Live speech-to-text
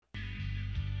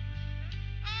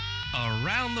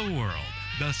Around the world,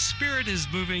 the Spirit is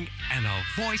moving and a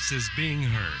voice is being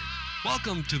heard.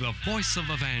 Welcome to the Voice of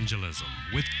Evangelism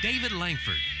with David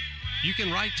Langford. You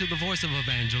can write to the Voice of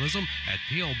Evangelism at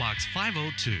P.O. Box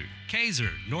 502,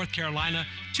 Kaiser, North Carolina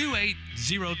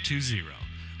 28020.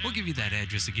 We'll give you that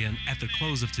address again at the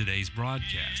close of today's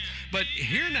broadcast. But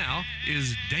here now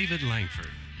is David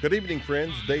Langford. Good evening,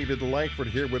 friends. David Langford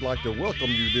here would like to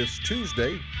welcome you this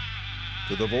Tuesday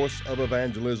to the Voice of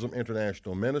Evangelism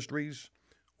International Ministries.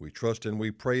 We trust and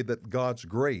we pray that God's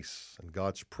grace and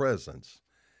God's presence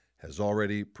has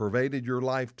already pervaded your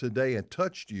life today and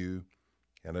touched you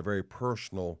in a very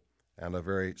personal and a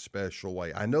very special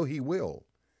way. I know He will,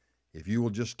 if you will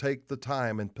just take the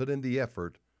time and put in the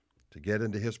effort to get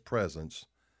into His presence.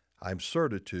 I'm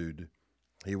certitude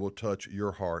He will touch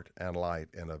your heart and life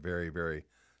in a very, very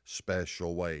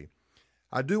special way.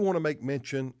 I do want to make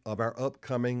mention of our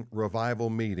upcoming revival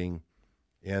meeting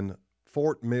in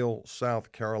Fort Mill,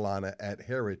 South Carolina at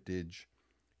Heritage,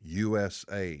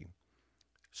 USA,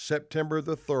 September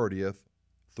the 30th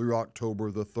through October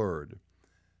the 3rd.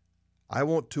 I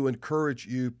want to encourage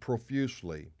you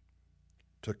profusely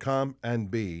to come and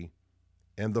be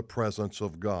in the presence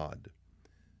of God.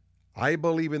 I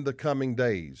believe in the coming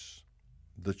days,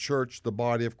 the church, the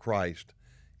body of Christ,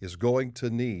 is going to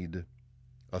need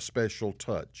a special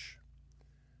touch.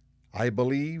 I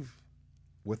believe,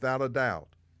 without a doubt,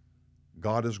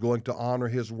 God is going to honor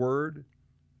His word,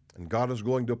 and God is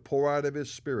going to pour out of His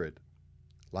Spirit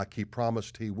like He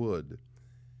promised He would.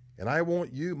 And I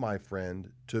want you, my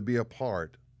friend, to be a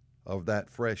part of that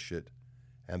freshet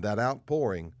and that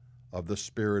outpouring of the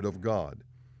Spirit of God.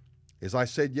 As I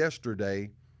said yesterday,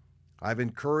 I've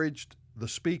encouraged the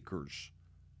speakers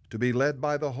to be led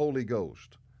by the Holy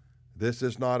Ghost. This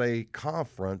is not a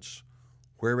conference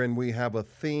wherein we have a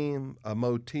theme, a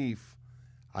motif.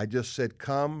 I just said,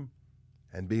 come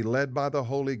and be led by the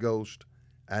Holy Ghost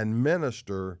and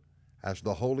minister as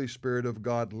the Holy Spirit of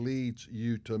God leads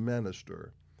you to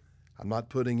minister. I'm not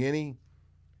putting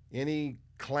any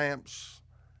clamps,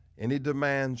 any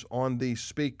demands on these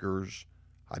speakers.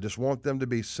 I just want them to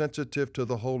be sensitive to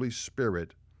the Holy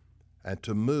Spirit and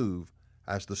to move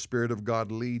as the Spirit of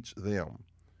God leads them.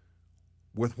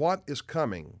 With what is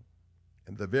coming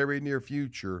in the very near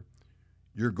future,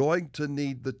 you're going to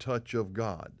need the touch of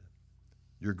God.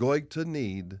 You're going to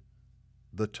need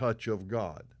the touch of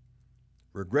God.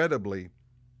 Regrettably,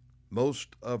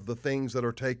 most of the things that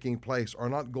are taking place are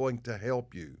not going to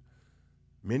help you.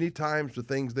 Many times the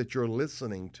things that you're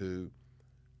listening to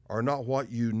are not what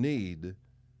you need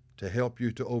to help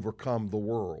you to overcome the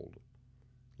world.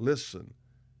 Listen,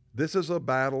 this is a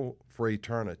battle for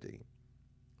eternity.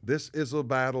 This is a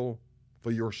battle for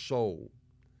your soul,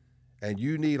 and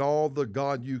you need all the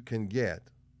God you can get.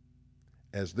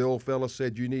 As the old fella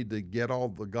said, you need to get all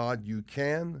the God you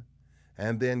can,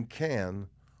 and then can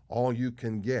all you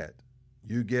can get.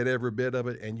 You get every bit of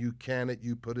it, and you can it.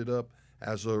 You put it up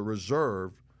as a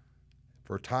reserve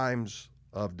for times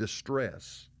of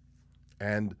distress.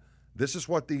 And this is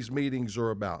what these meetings are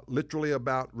about, literally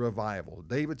about revival.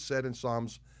 David said in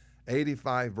Psalms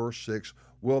 85, verse 6,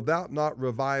 "Wilt thou not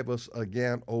revive us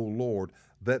again, O Lord,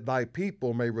 that thy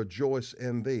people may rejoice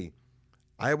in thee?"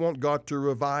 I want God to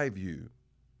revive you.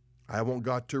 I want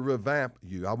God to revamp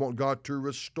you. I want God to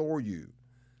restore you.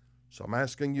 So I'm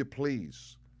asking you,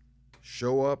 please,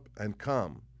 show up and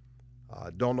come. I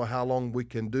don't know how long we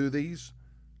can do these.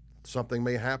 Something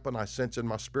may happen. I sense in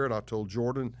my spirit. I told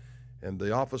Jordan in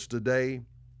the office today,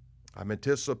 I'm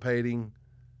anticipating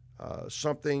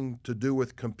something to do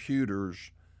with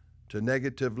computers to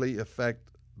negatively affect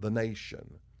the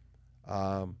nation.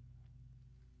 I'm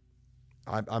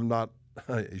not,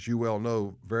 as you well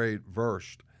know, very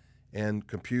versed in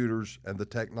computers and the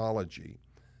technology,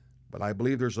 but I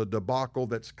believe there's a debacle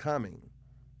that's coming,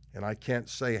 and I can't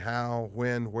say how,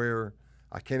 when, where.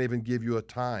 I can't even give you a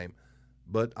time,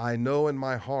 but I know in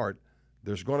my heart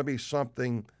there's going to be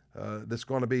something that's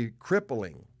going to be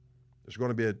crippling. There's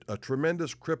going to be a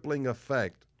tremendous crippling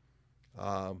effect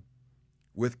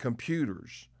with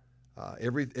computers.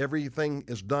 Everything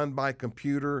is done by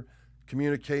computer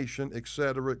communication, et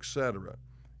cetera, et cetera.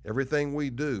 Everything we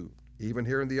do, even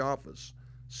here in the office,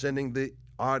 sending the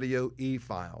audio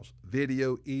e-files,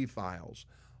 video e-files,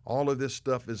 all of this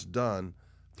stuff is done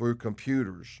through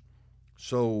computers.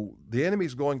 So the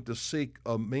enemy's going to seek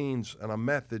a means and a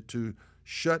method to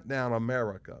shut down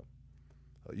America.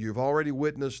 You've already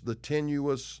witnessed the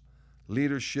tenuous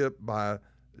leadership by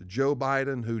Joe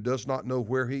Biden, who does not know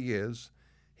where he is.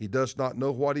 He does not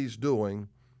know what he's doing,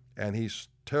 and he's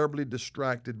terribly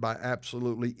distracted by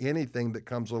absolutely anything that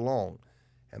comes along.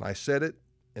 And I said it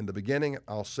in the beginning,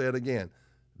 I'll say it again.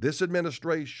 This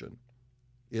administration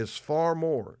is far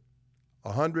more,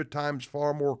 100 times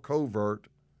far more covert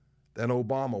than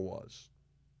Obama was.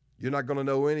 You're not going to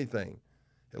know anything.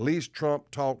 At least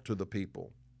Trump talked to the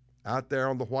people out there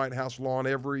on the White House lawn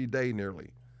every day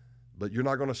nearly. But you're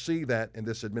not going to see that in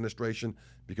this administration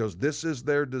because this is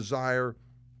their desire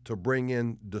to bring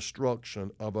in destruction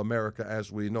of America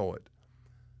as we know it.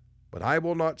 But I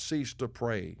will not cease to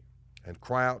pray and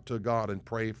cry out to God and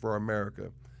pray for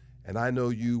America. And I know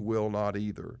you will not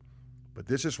either. But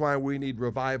this is why we need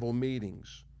revival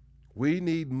meetings. We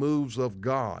need moves of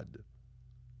God.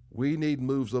 We need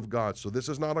moves of God. So this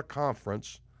is not a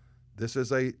conference. This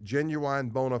is a genuine,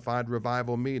 bona fide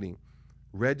revival meeting.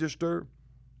 Register,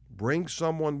 bring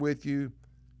someone with you,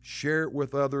 share it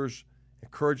with others,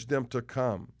 encourage them to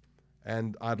come.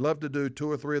 And I'd love to do 2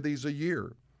 or 3 of these a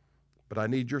year, but I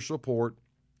need your support.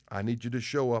 I need you to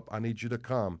show up. I need you to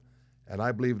come. And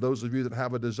I believe those of you that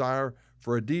have a desire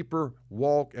for a deeper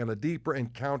walk and a deeper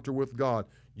encounter with God,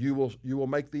 you will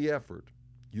make the effort.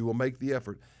 You will make the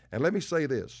effort. And let me say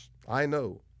this. I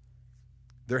know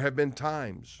there have been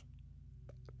times,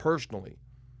 personally,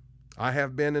 I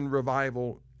have been in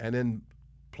revival and in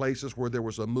places where there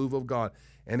was a move of God,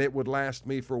 and it would last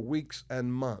me for weeks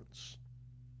and months.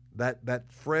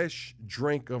 That fresh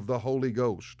drink of the Holy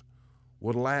Ghost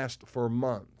would last for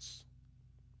months.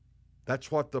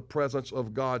 That's what the presence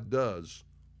of God does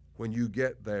when you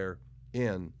get there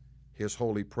in His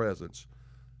holy presence.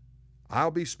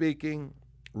 I'll be speaking,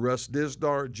 Russ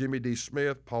Disdar, Jimmy D.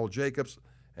 Smith, Paul Jacobs,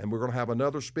 and we're going to have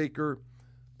another speaker.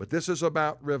 But this is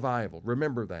about revival.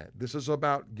 Remember that. This is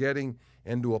about getting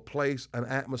into a place, an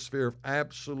atmosphere of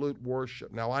absolute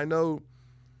worship. Now, I know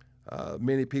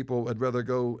many people would rather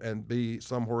go and be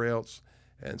somewhere else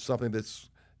and something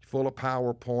that's full of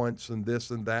PowerPoints and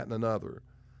this and that and another.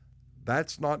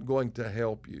 That's not going to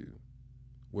help you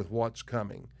with what's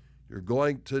coming. You're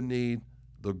going to need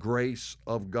the grace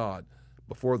of God.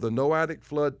 Before the Noahic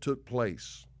flood took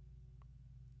place,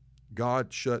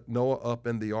 God shut Noah up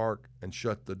in the ark and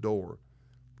shut the door.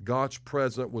 God's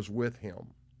presence was with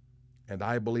him. And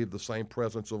I believe the same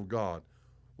presence of God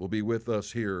will be with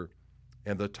us here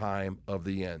in the time of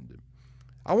the end.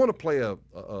 I want to play a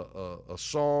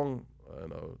song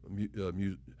and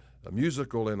a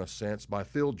musical, in a sense, by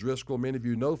Phil Driscoll. Many of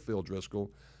you know Phil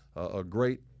Driscoll, a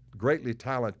greatly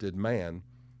talented man,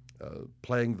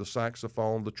 playing the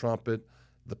saxophone, the trumpet,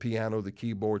 the piano, the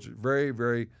keyboards. Very,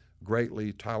 very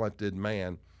greatly talented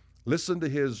man. Listen to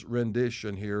his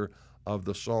rendition here of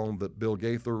the song that Bill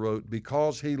Gaither wrote,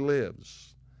 Because He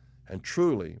Lives. And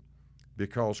truly,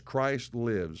 because Christ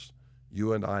lives,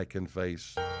 you and I can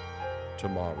face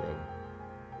tomorrow.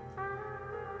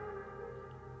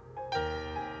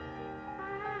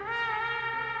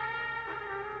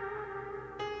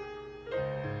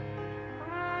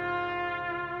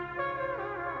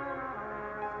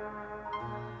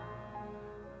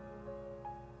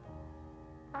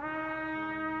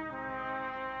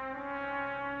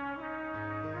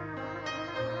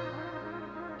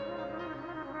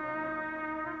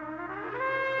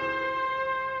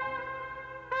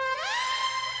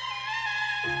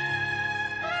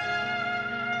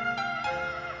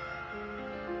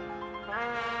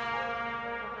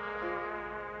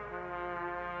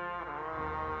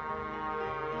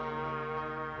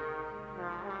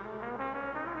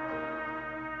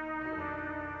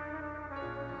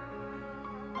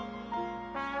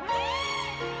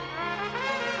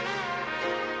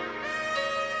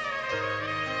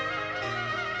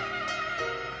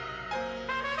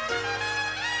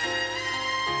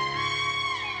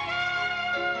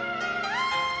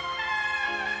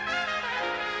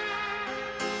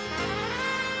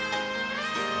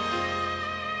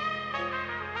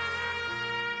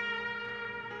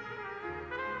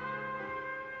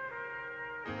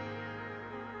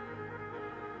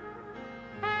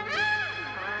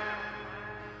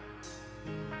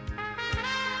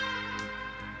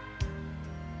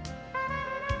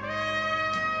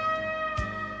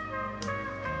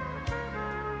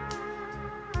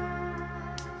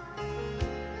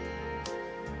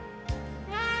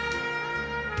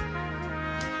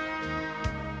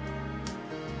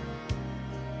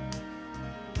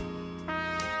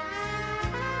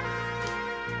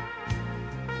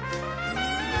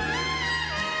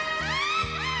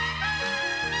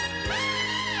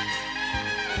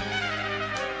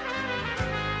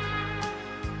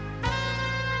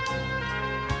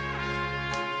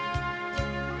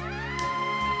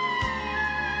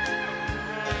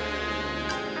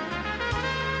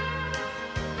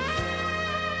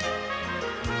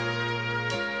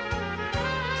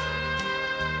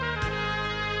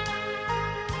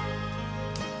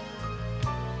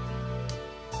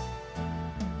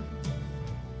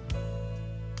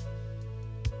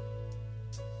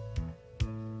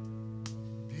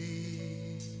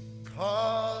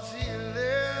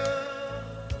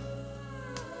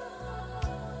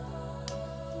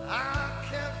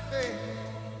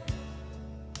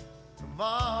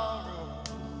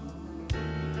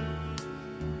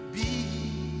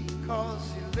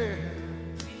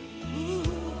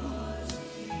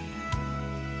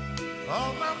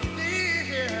 All my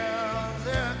fears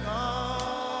are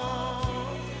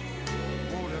gone.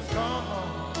 Oh, they're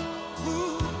gone.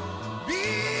 Ooh,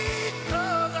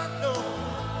 because I know,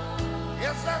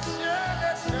 yes, I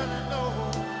surely know,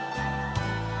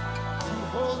 who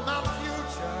holds my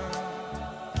future.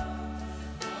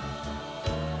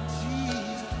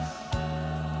 Jesus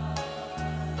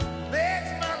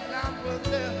makes my life worth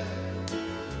living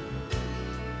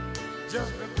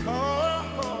just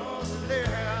because he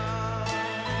lives.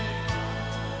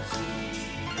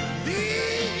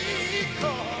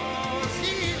 Because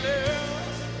he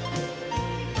lives,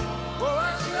 oh, I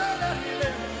surely he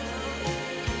lives.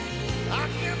 I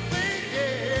can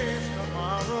face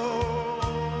tomorrow.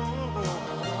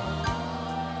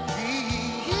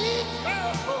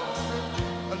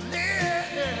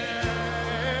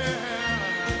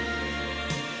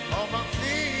 All my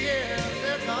fears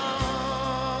are gone.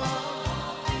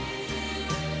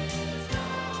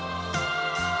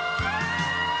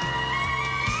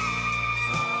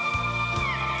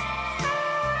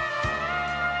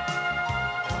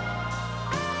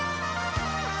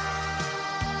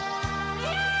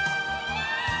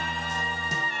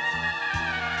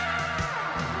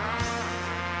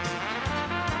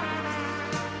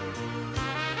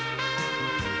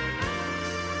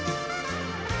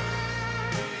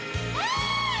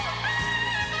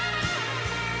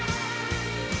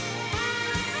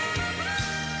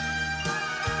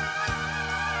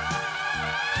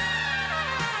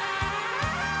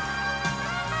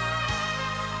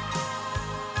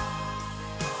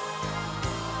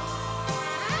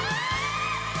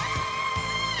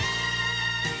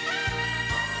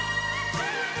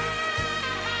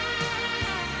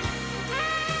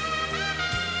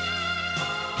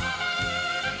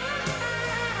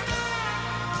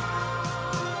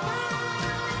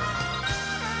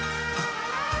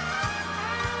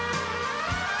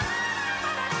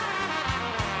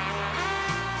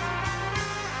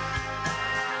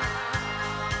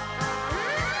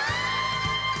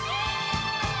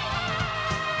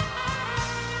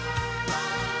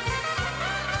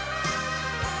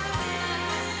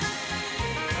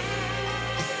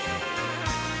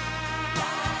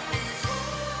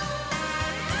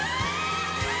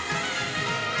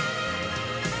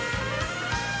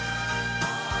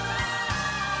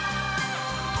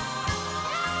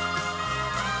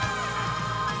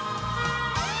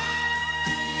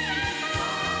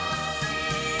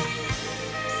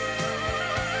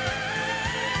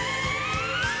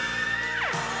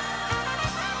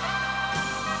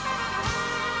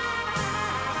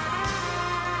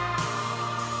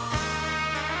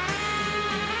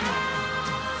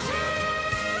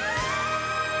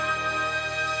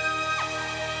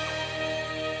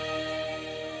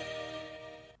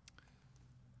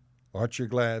 Aren't you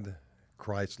glad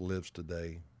Christ lives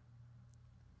today?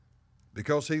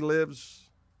 Because he lives,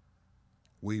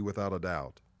 we without a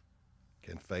doubt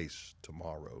can face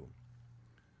tomorrow.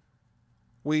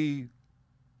 We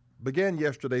began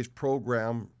yesterday's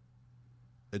program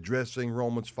addressing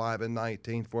Romans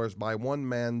 5:19, for as by one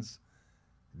man's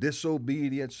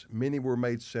disobedience many were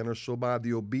made sinners, so by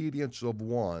the obedience of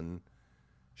one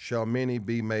shall many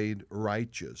be made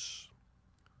righteous.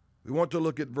 We want to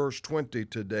look at verse 20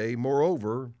 today.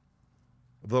 Moreover,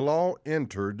 the law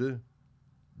entered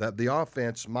that the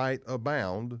offense might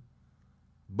abound,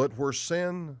 but where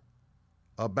sin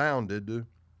abounded,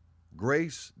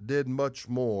 grace did much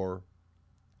more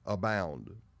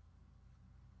abound.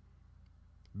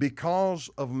 Because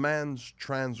of man's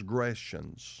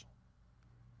transgressions,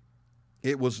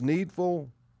 it was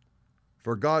needful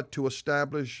for God to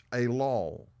establish a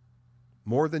law,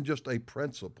 more than just a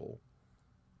principle,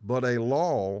 but a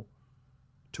law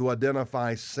to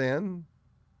identify sin.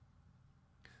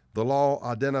 The law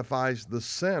identifies the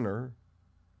sinner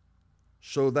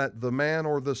so that the man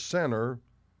or the sinner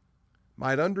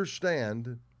might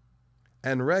understand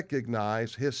and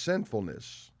recognize his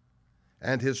sinfulness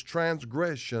and his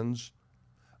transgressions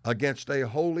against a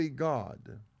holy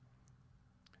God.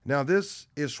 Now, this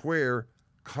is where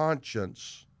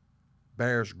conscience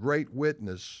bears great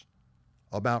witness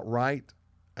about right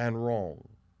and wrong.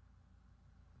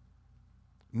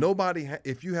 Nobody,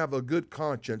 if you have a good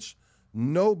conscience,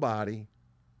 nobody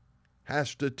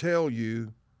has to tell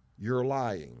you you're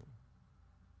lying.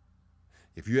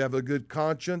 If you have a good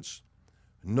conscience,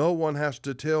 no one has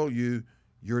to tell you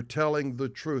you're telling the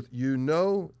truth. You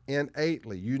know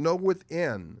innately, you know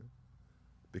within,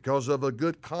 because of a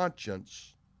good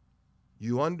conscience,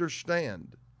 you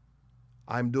understand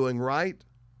I'm doing right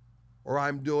or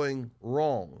I'm doing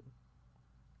wrong.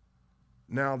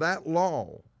 Now that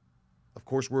law, of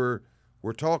course, we're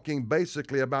We're talking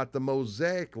basically about the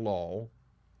Mosaic law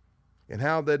and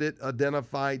how that it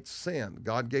identified sin.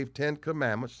 God gave 10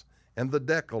 commandments and the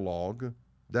Decalogue,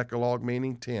 Decalogue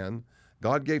meaning 10.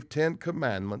 God gave 10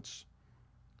 commandments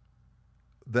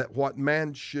that what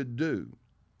man should do.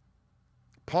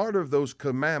 Part of those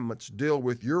commandments deal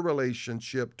with your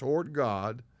relationship toward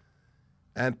God,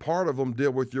 and part of them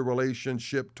deal with your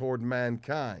relationship toward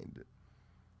mankind.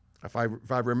 If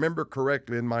I remember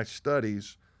correctly in my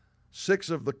studies, 6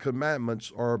 of the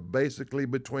commandments are basically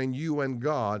between you and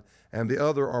God, and the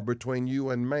other are between you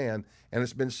and man, and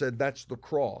it's been said that's the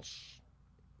cross.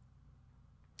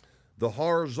 The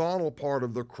horizontal part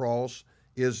of the cross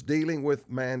is dealing with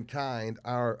mankind,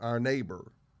 our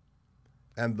neighbor.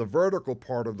 And the vertical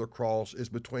part of the cross is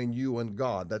between you and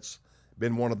God. That's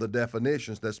been one of the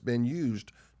definitions that's been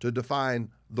used to define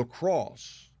the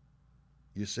cross.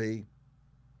 You see,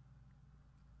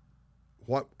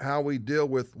 how we deal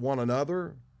with one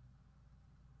another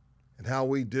and how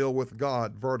we deal with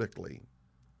God vertically.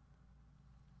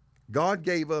 God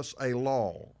gave us a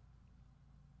law.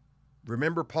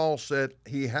 Remember, Paul said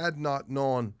he had not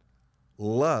known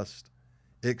lust,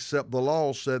 except the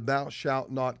law said, thou shalt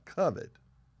not covet.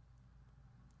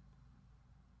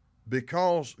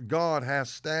 Because God has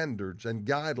standards and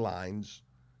guidelines,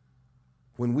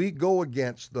 when we go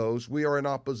against those, we are in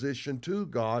opposition to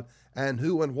God and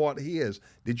who and what he is.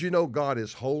 Did you know God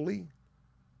is holy?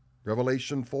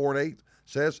 Revelation 4:8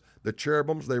 says, the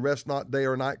cherubims, they rest not day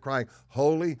or night, crying,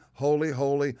 holy, holy,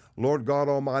 holy, Lord God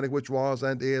Almighty, which was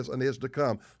and is to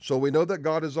come. So we know that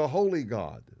God is a holy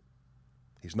God.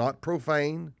 He's not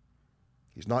profane.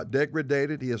 He's not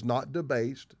degraded. He is not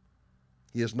debased.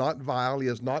 He is not vile. He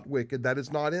is not wicked. That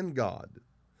is not in God.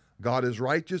 God is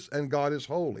righteous and God is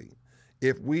holy.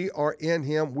 If we are in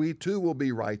him, we too will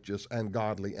be righteous and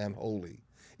godly and holy.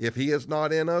 If he is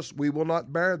not in us, we will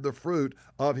not bear the fruit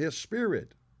of his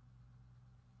Spirit.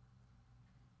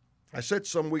 I said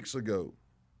some weeks ago,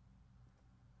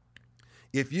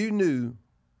 if you knew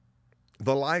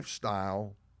the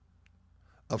lifestyle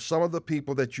of some of the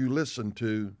people that you listen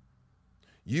to,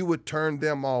 you would turn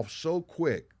them off so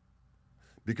quick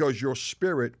because your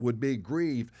spirit would be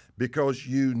grieved because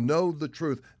you know the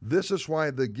truth. This is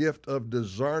why the gift of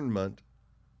discernment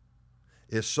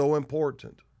is so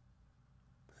important.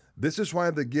 This is why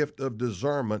the gift of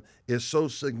discernment is so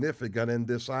significant in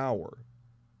this hour.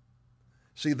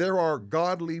 See, there are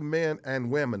godly men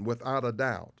and women without a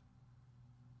doubt.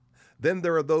 Then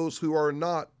there are those who are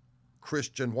not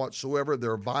Christian whatsoever.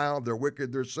 They're vile, they're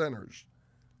wicked, they're sinners.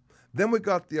 Then we've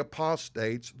got the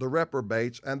apostates, the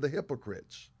reprobates, and the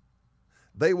hypocrites.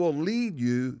 They will lead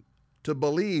you to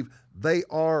believe they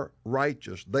are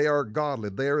righteous, they are godly,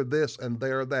 they are this and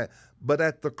they are that. But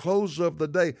at the close of the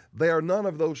day, they are none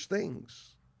of those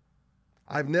things.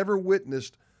 I've never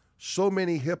witnessed so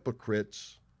many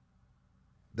hypocrites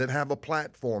that have a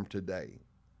platform today.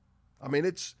 I mean,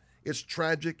 it's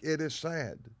tragic, it is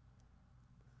sad.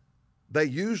 They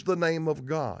use the name of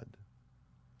God.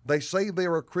 They say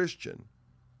they're a Christian,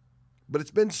 but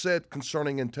it's been said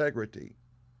concerning integrity.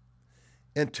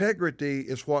 Integrity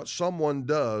is what someone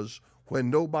does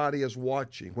when nobody is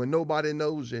watching, when nobody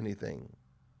knows anything.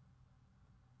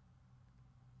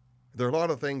 There are a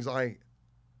lot of things I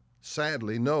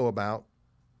sadly know about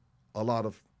a lot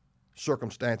of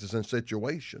circumstances and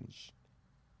situations.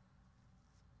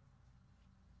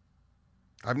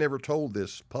 I've never told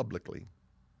this publicly,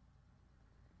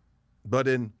 but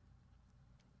in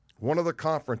one of the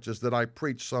conferences that I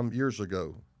preached some years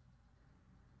ago,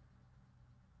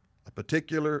 a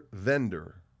particular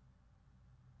vendor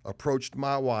approached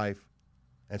my wife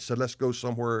and said, let's go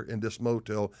somewhere in this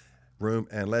motel room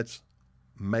and let's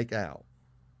make out.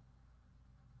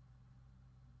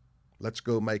 Let's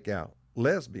go make out.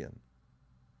 Lesbian.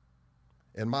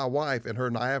 And my wife, in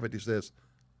her naivety, says,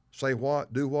 say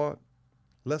what? Do what?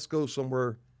 Let's go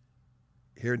somewhere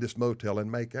here in this motel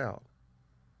and make out.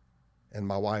 And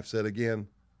my wife said again,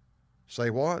 say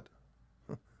what?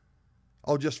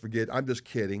 Oh, just forget. I'm just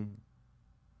kidding.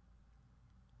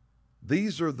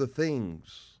 These are the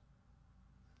things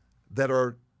that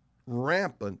are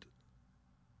rampant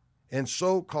in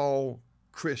so-called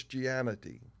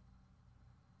Christianity.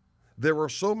 There are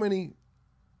so many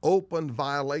open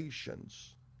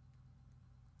violations.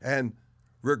 And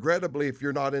regrettably, if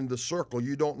you're not in the circle,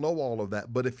 you don't know all of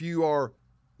that. But if you are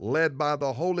led by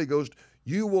the Holy Ghost,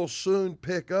 you will soon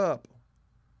pick up,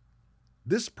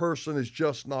 this person is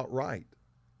just not right.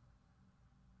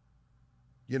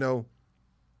 You know,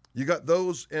 you got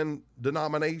those in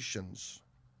denominations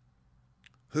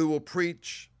who will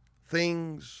preach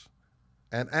things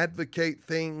and advocate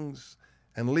things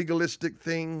and legalistic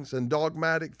things and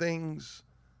dogmatic things,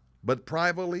 but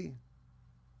privately,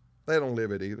 they don't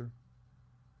live it either.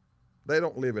 They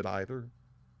don't live it either.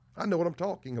 I know what I'm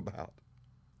talking about.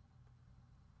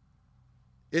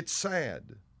 It's sad.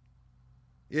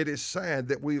 It is sad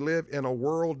that we live in a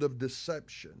world of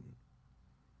deception.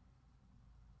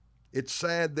 It's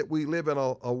sad that we live in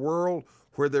a world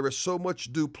where there is so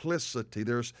much duplicity.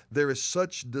 There is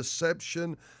such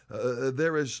deception.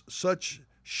 There is such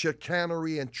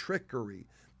chicanery and trickery.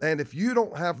 And if you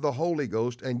don't have the Holy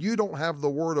Ghost and you don't have the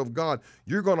Word of God,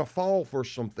 you're going to fall for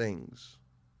some things.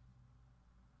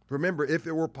 Remember, if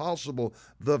it were possible,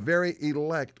 the very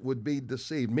elect would be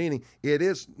deceived, meaning it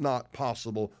is not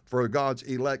possible for God's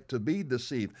elect to be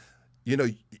deceived. You know,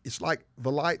 it's like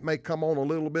the light may come on a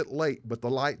little bit late, but the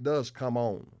light does come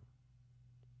on.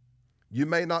 You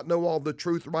may not know all the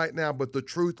truth right now, but the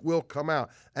truth will come out.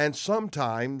 And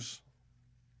sometimes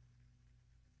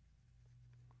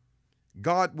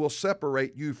God will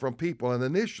separate you from people, and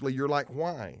initially you're like,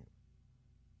 why?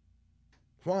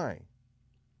 Why?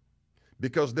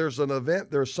 Because there's an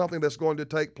event, there's something that's going to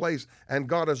take place, and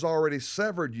God has already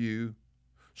severed you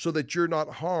so that you're not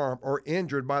harmed or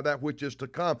injured by that which is to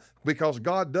come. Because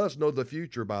God does know the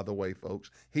future, by the way,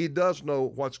 folks. He does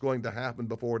know what's going to happen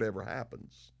before it ever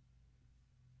happens.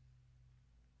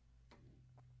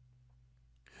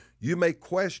 You may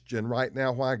question right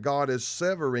now why God is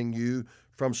severing you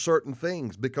from certain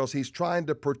things, because He's trying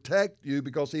to protect you,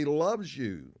 because He loves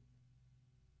you.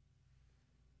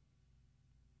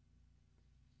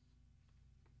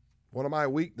 One of my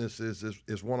weaknesses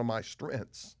is one of my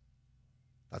strengths.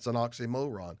 That's an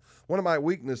oxymoron. One of my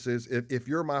weaknesses, if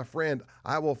you're my friend,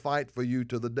 I will fight for you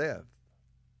to the death.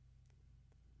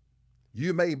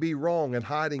 You may be wrong in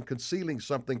hiding, concealing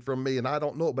something from me, and I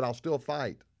don't know it, but I'll still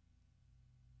fight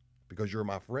because you're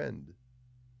my friend.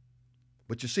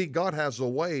 But you see, God has a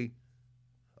way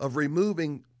of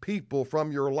removing people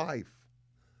from your life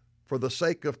for the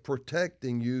sake of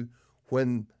protecting you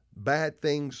when bad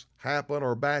things happen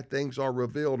or bad things are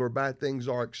revealed or bad things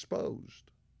are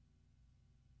exposed.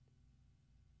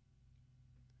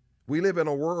 We live in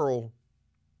a world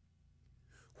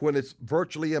when it's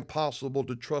virtually impossible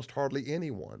to trust hardly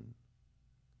anyone.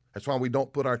 That's why we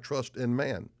don't put our trust in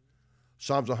man.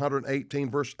 Psalms 118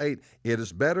 verse 8, it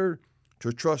is better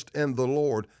to trust in the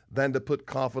Lord than to put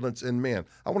confidence in men.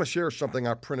 I want to share something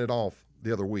I printed off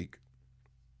the other week.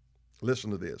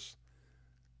 Listen to this.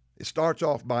 It starts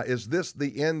off by, is this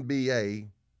the NBA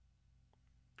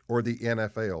or the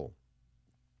NFL?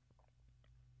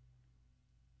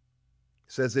 It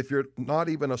says, if you're not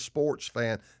even a sports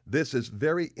fan, this is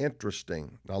very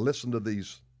interesting. Now listen to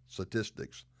these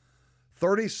statistics.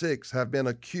 36 have been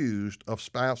accused of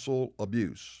spousal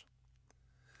abuse.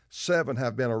 7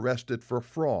 have been arrested for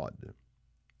fraud.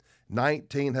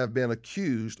 19 have been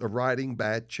accused of writing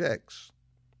bad checks.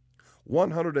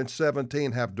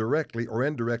 117 have directly or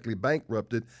indirectly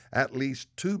bankrupted at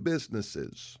least 2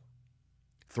 businesses.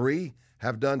 3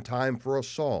 have done time for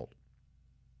assault.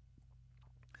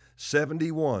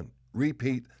 71,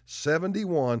 repeat,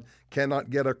 71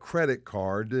 cannot get a credit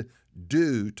card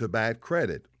due to bad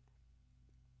credit.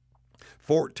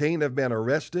 14 have been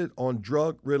arrested on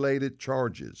drug-related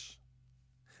charges.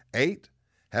 8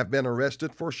 have been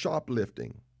arrested for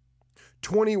shoplifting.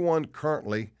 21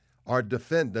 currently are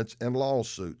defendants in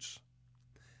lawsuits.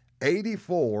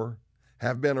 84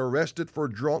 have been arrested for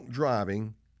drunk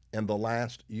driving in the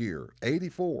last year.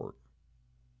 84.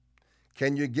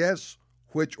 Can you guess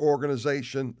which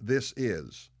organization this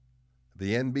is?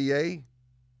 The NBA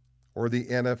or the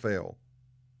NFL?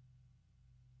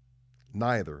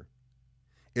 Neither.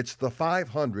 It's the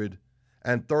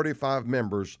 535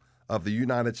 members of the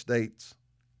United States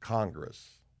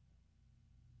Congress.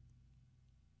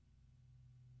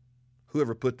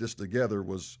 Whoever put this together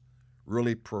was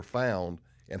really profound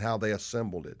in how they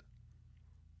assembled it.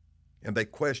 And they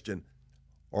questioned,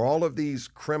 are all of these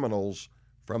criminals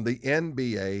from the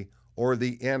NBA or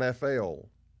the NFL?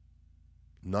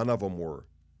 None of them were.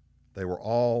 They were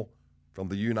all from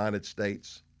the United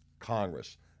States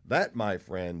Congress. That, my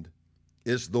friend,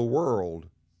 is the world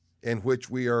in which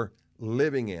we are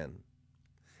living in.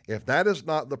 If that is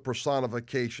not the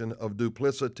personification of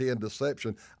duplicity and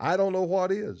deception, I don't know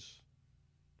what is.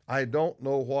 I don't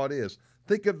know what is.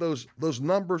 Think of those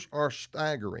numbers are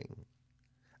staggering.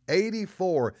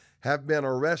 84 have been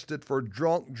arrested for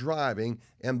drunk driving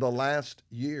in the last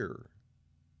year.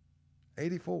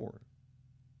 84.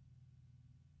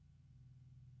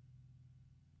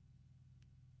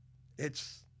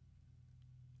 It's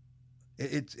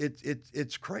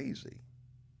crazy.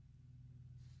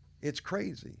 It's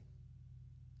crazy.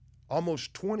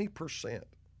 almost 20%.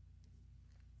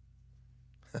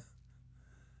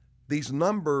 These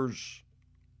numbers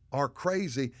are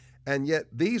crazy, and yet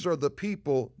these are the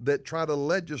people that try to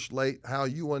legislate how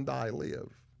you and I live.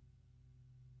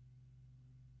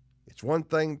 It's one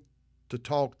thing to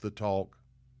talk the talk.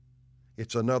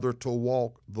 It's another to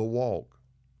walk the walk.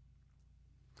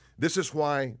 This is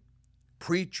why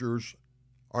preachers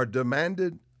are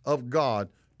demanded of God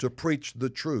to preach the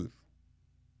truth.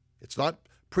 It's not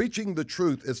preaching the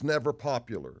truth is never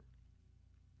popular.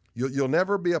 You'll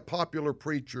never be a popular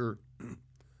preacher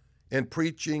in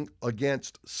preaching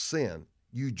against sin.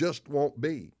 You just won't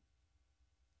be.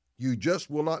 You just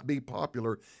will not be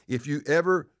popular if you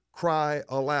ever cry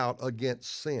aloud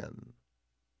against sin.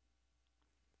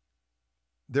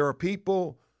 There are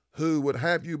people who would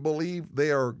have you believe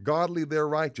they are godly, they're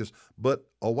righteous, but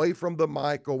away from the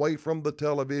mic, away from the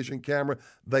television camera,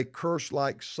 they curse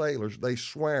like sailors, they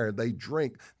swear, they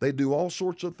drink, they do all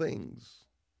sorts of things.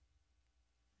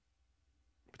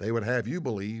 They would have you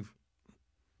believe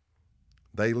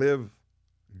they live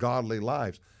godly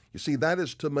lives. You see, that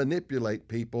is to manipulate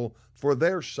people for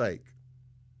their sake,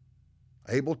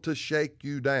 able to shake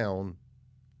you down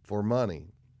for money.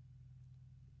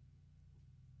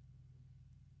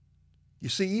 You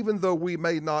see, even though we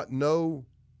may not know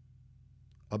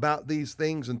about these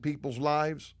things in people's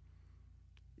lives,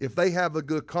 if they have a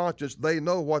good conscience, they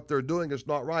know what they're doing is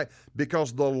not right,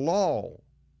 because the law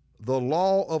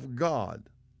of God,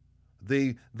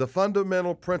 the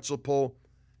fundamental principle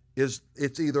is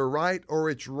it's either right or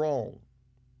it's wrong.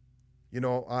 You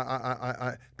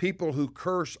know, people who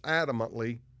curse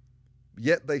adamantly,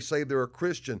 yet they say they're a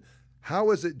Christian.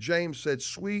 How is it James said,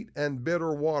 sweet and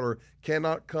bitter water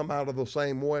cannot come out of the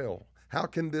same well? How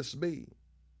can this be?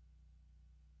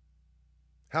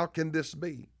 How can this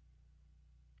be?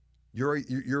 You're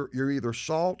either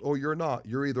salt or you're not.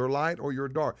 You're either light or you're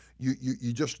dark.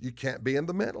 You can't be in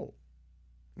the middle.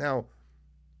 Now,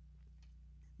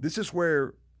 this is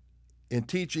where in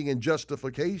teaching and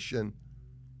justification,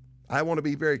 I want to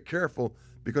be very careful,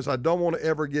 because I don't want to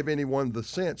ever give anyone the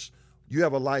sense you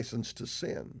have a license to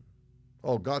sin.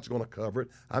 Oh, God's going to cover it.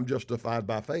 I'm justified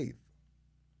by faith.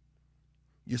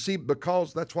 You see,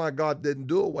 because that's why God didn't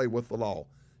do away with the law.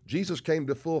 Jesus came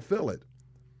to fulfill it.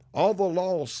 All the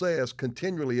law says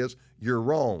continually is, you're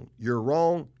wrong, you're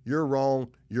wrong, you're wrong,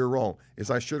 you're wrong.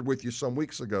 As I shared with you some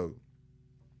weeks ago.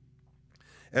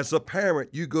 As a parent,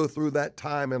 you go through that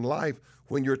time in life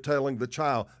when you're telling the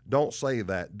child, don't say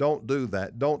that, don't do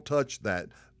that, don't touch that,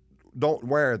 don't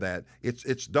wear that.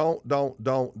 It's don't.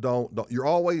 You're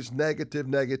always negative.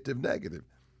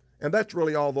 And that's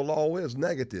really all the law is,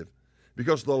 negative.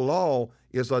 Because the law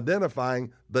is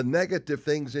identifying the negative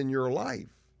things in your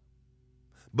life.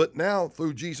 But now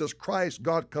through Jesus Christ,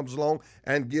 God comes along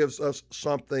and gives us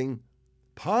something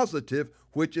positive,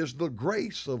 which is the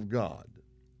grace of God.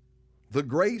 The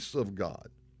grace of God.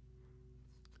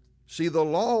 See, the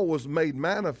law was made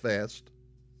manifest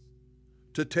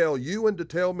to tell you and to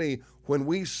tell me when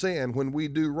we sin, when we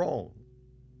do wrong.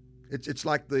 It's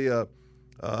like the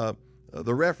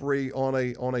referee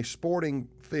on a sporting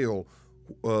field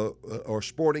or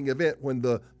sporting event. When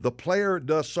the player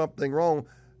does something wrong,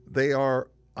 they are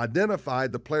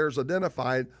identified, the player's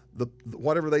identified,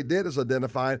 whatever they did is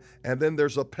identified, and then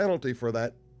there's a penalty for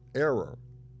that error.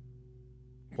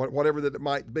 Whatever that it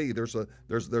might be, there's a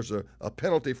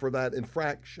penalty for that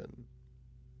infraction.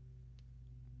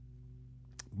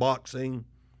 Boxing,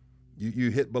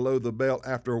 you hit below the belt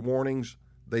after warnings,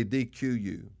 they DQ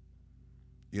you.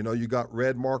 You know, you got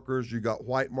red markers, you got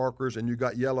white markers, and you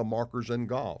got yellow markers in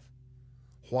golf.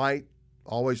 White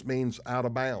always means out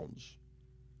of bounds,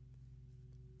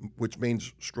 which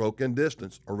means stroke and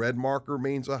distance. A red marker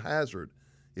means a hazard.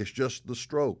 It's just the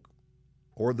stroke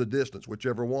or the distance,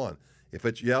 whichever one. If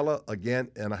it's yellow, again,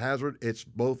 and a hazard, it's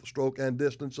both stroke and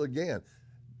distance again.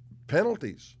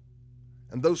 Penalties.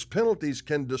 And those penalties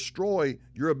can destroy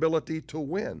your ability to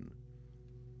win.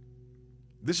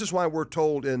 This is why we're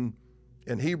told in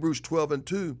Hebrews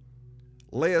 12:2,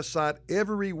 lay aside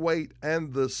every weight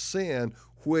and the sin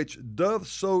which doth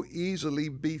so easily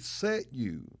beset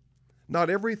you. Not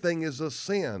everything is a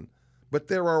sin, but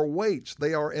there are weights,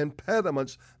 they are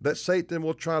impediments that Satan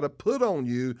will try to put on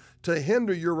you to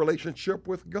hinder your relationship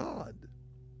with God.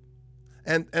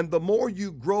 And the more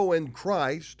you grow in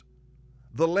Christ,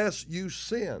 the less you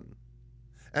sin.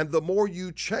 And the more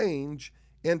you change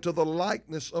into the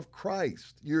likeness of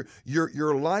Christ.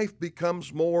 Your life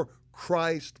becomes more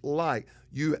Christ-like.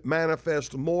 You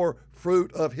manifest more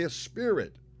fruit of His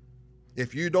Spirit.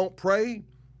 If you don't pray,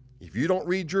 if you don't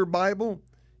read your Bible,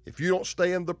 if you don't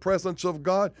stay in the presence of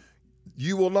God,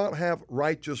 You will not have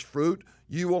righteous fruit.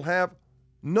 You will have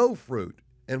no fruit.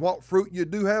 And what fruit you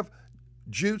do have,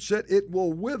 Jude said, it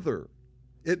will wither.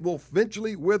 It will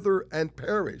eventually wither and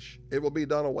perish. It will be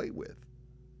done away with.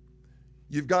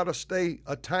 You've got to stay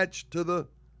attached to the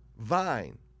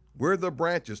vine. We're the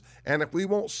branches. And if we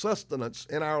want sustenance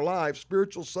in our lives,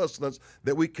 spiritual sustenance,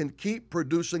 that we can keep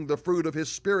producing the fruit of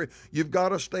His Spirit, you've got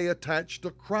to stay attached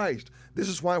to Christ. This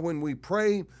is why when we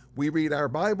pray, we read our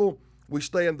Bible, we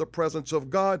stay in the presence of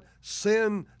God,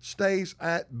 sin stays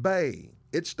at bay.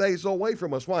 It stays away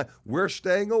from us. Why? We're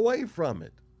staying away from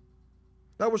it.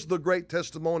 That was the great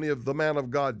testimony of the man of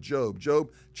God, Job.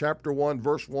 Job chapter 1,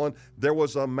 verse 1, there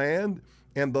was a man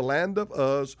in the land of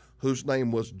Uz whose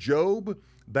name was Job.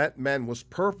 That man was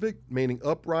perfect, meaning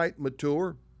upright,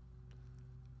 mature.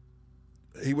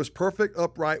 He was perfect,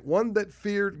 upright, one that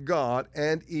feared God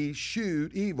and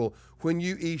eschewed evil. When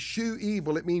you eschew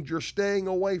evil, it means you're staying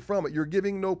away from it. You're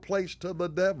giving no place to the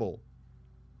devil.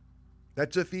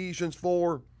 That's Ephesians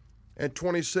 4 and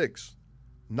 26.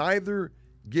 Neither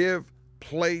give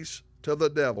place to the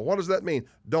devil. What does that mean?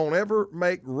 Don't ever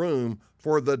make room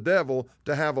for the devil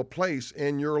to have a place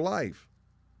in your life.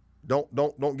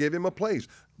 Don't give him a place.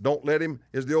 Don't let him,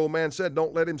 as the old man said,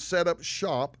 don't let him set up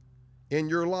shop in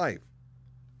your life.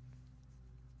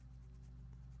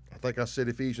 I think I said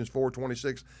Ephesians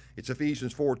 4:26. It's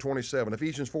Ephesians 4:27.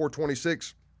 Ephesians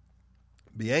 4:26.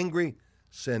 Be angry,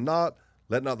 sin not,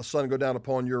 let not the sun go down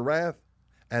upon your wrath,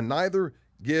 and neither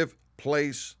give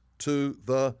place to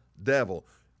the devil.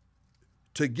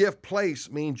 To give place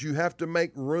means you have to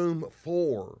make room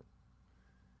for.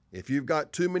 If you've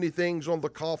got too many things on the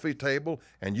coffee table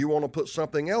and you want to put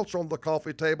something else on the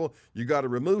coffee table, you got to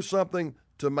remove something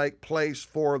to make place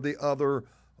for the other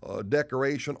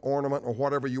decoration, ornament, or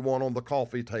whatever you want on the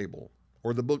coffee table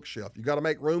or the bookshelf. You got to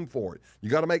make room for it. You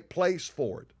got to make place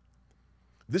for it.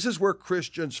 This is where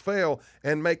Christians fail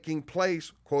in making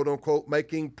place, quote unquote,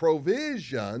 making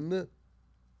provision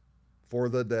for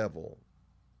the devil.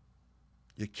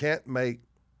 You can't make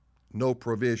no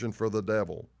provision for the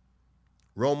devil.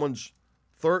 Romans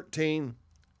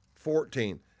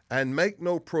 13:14, and make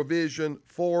no provision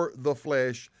for the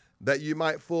flesh that you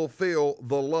might fulfill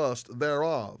the lust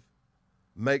thereof.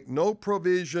 Make no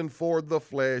provision for the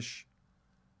flesh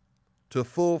to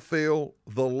fulfill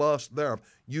the lust thereof.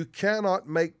 You cannot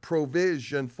make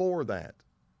provision for that.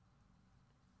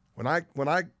 When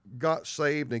I got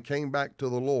saved and came back to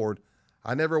the Lord,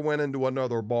 I never went into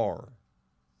another bar.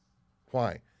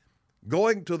 Why?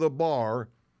 Going to the bar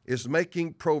is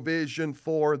making provision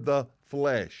for the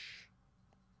flesh.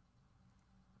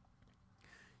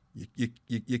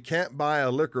 You can't buy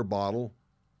a liquor bottle,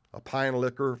 a pint of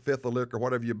liquor, fifth of liquor,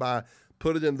 whatever you buy,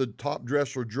 put it in the top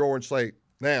dresser drawer and say,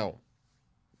 now,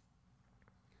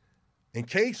 in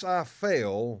case I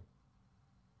fail,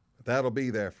 that'll be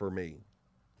there for me.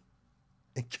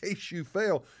 In case you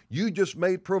fail, you just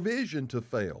made provision to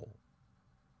fail.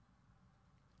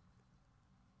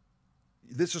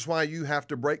 This is why you have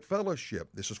to break fellowship.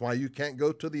 This is why you can't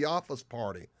go to the office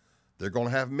party. They're going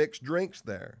to have mixed drinks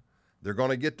there. They're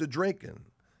going to get to drinking,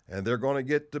 and they're going to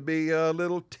get to be a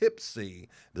little tipsy.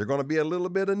 They're going to be a little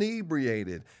bit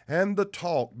inebriated, and the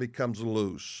talk becomes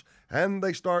loose, and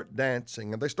they start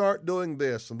dancing, and they start doing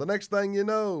this, and the next thing you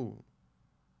know,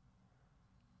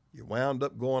 you wound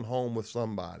up going home with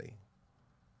somebody,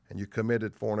 and you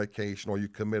committed fornication or you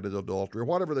committed adultery, or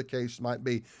whatever the case might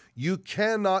be. You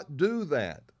cannot do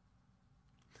that.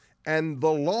 And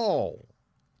the law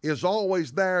is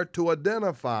always there to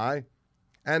identify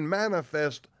and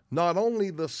manifest not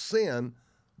only the sin,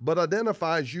 but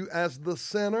identifies you as the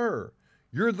sinner.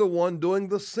 You're the one doing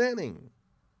the sinning.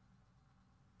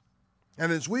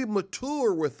 And as we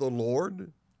mature with the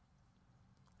Lord,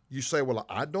 you say, well,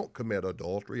 I don't commit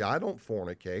adultery. I don't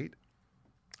fornicate.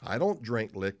 I don't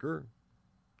drink liquor.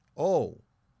 Oh,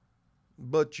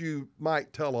 but you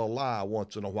might tell a lie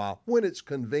once in a while when it's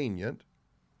convenient.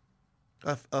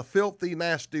 A filthy,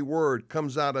 nasty word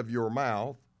comes out of your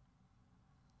mouth.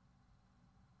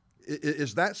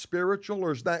 Is that spiritual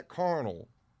or is that carnal?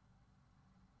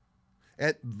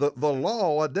 And the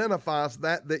law identifies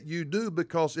that you do,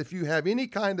 because if you have any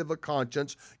kind of a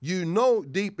conscience, you know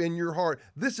deep in your heart,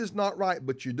 this is not right,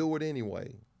 but you do it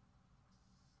anyway.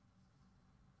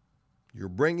 You're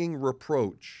bringing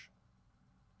reproach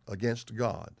against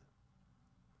God.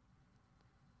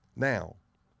 Now,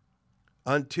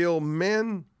 until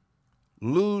men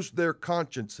lose their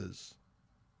consciences,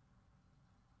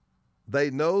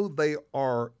 they know they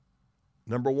are,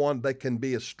 number one, they can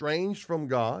be estranged from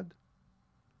God.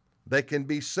 They can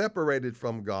be separated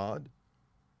from God.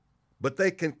 But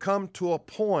they can come to a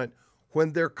point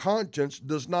when their conscience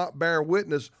does not bear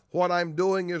witness what I'm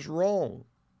doing is wrong.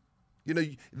 You know,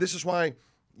 this is why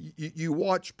you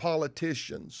watch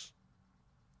politicians.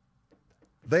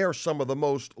 They are some of the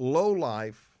most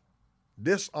low-life,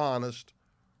 dishonest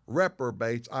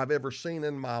reprobates I've ever seen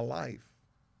in my life.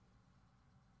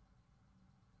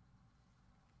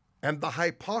 And the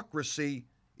hypocrisy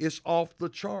is off the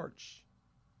charts.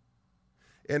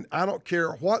 And I don't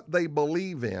care what they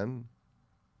believe in,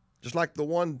 just like the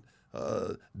one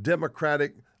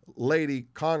Democratic lady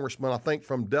congressman, I think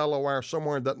from Delaware,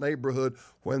 somewhere in that neighborhood,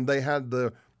 when they had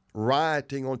the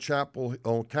rioting on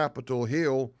Capitol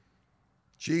Hill,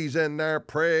 she's in there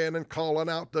praying and calling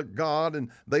out to God, and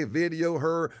they video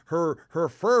her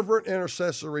fervent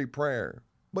intercessory prayer.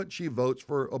 But she votes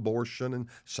for abortion and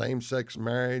same-sex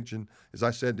marriage. And as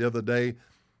I said the other day,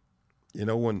 you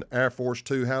know, when Air Force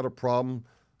Two had a problem,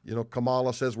 you know,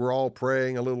 Kamala says we're all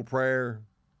praying a little prayer.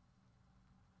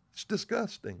 It's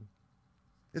disgusting.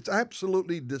 It's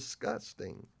absolutely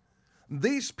disgusting.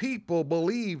 These people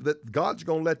believe that God's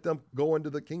going to let them go into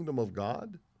the kingdom of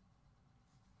God.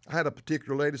 I had a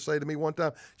particular lady say to me one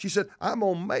time, she said, I'm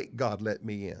going to make God let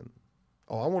me in.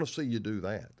 Oh, I want to see you do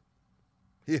that.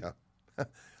 Yeah.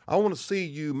 I want to see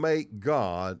you make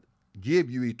God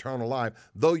give you eternal life,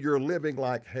 though you're living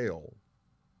like hell.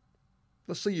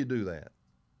 Let's see you do that.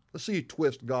 Let's see you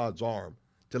twist God's arm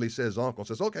till he says, uncle,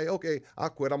 says, okay, I'll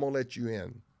quit. I'm going to let you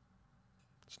in.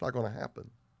 It's not going to happen.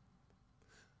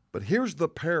 But here's the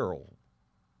peril.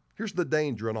 Here's the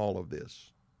danger in all of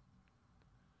this.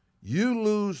 You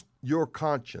lose your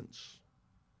conscience,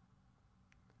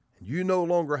 and you no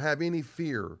longer have any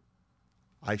fear.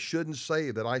 I shouldn't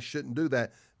say that. I shouldn't do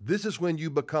that. This is when you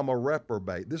become a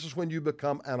reprobate. This is when you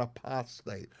become an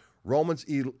apostate. Romans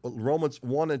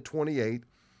 1:28,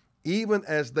 even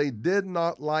as they did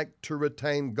not like to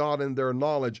retain God in their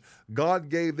knowledge, God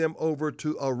gave them over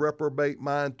to a reprobate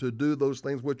mind to do those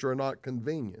things which are not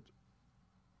convenient.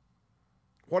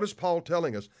 What is Paul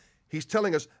telling us? He's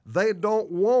telling us they don't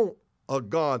want a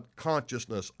God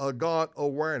consciousness, a God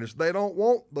awareness. They don't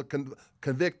want the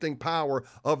convicting power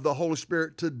of the Holy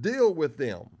Spirit to deal with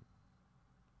them.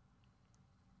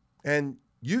 And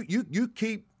you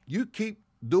keep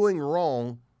doing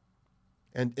wrong,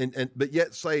 but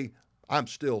yet say, I'm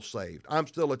still saved. I'm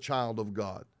still a child of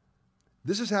God.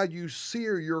 This is how you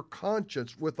sear your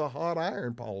conscience with a hot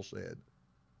iron, Paul said.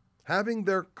 Having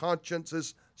their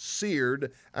consciences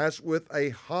seared as with a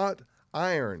hot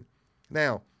iron.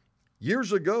 Now,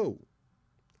 years ago,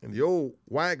 in the old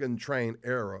wagon train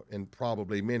era, and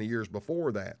probably many years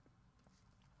before that,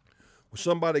 when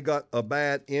somebody got a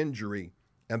bad injury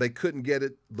and they couldn't get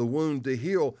the wound to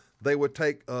heal, they would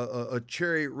take a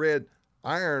cherry red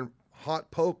iron hot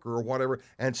poker or whatever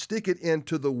and stick it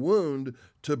into the wound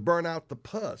to burn out the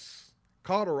pus.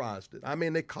 Cauterized it. I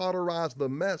mean, they cauterized the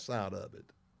mess out of it.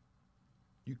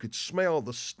 You could smell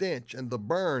the stench and the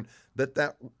burn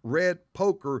that red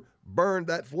poker burned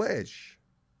that flesh.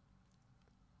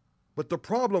 But the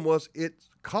problem was it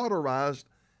cauterized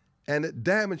and it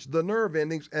damaged the nerve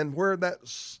endings, and where that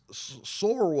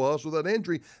sore was with that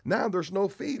injury, now there's no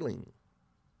feeling.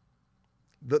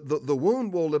 The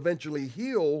wound will eventually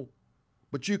heal,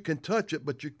 but you can touch it,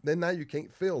 but then now you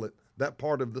can't feel it, that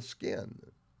part of the skin.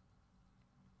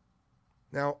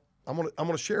 Now, I'm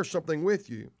going to share something with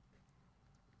you.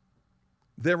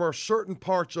 There are certain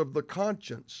parts of the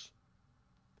conscience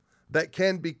that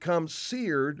can become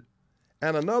seared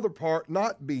and another part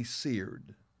not be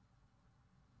seared.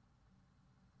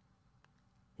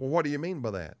 Well, what do you mean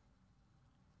by that?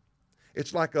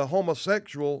 It's like a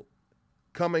homosexual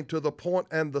coming to the point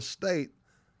and the state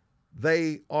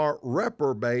they are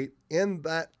reprobate in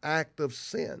that act of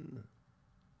sin.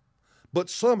 But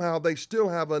somehow they still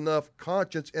have enough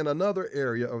conscience in another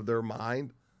area of their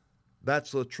mind.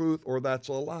 That's the truth or that's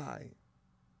a lie.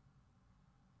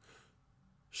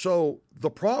 So the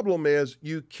problem is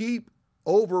you keep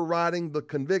overriding the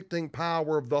convicting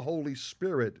power of the Holy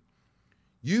Spirit.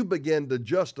 You begin to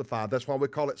justify. That's why we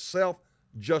call it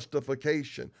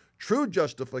self-justification. True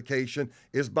justification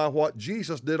is by what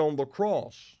Jesus did on the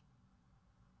cross.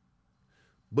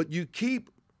 But you keep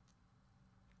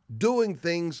doing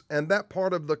things and that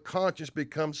part of the conscience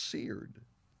becomes seared.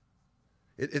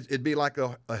 It'd be like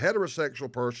a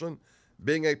heterosexual person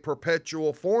being a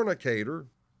perpetual fornicator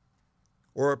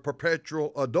or a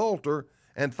perpetual adulterer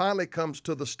and finally comes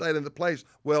to the state and the place,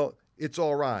 well, it's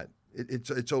all right.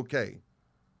 It's okay.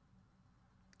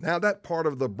 Now that part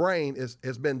of the brain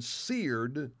has been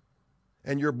seared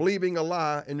and you're believing a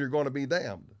lie and you're going to be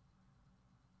damned.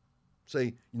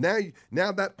 See, now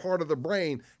that part of the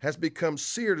brain has become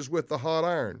seared as with the hot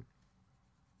iron.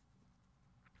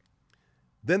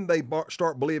 then they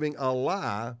start believing a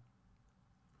lie,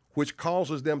 which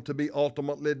causes them to be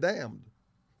ultimately damned.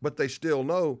 But they still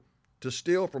know to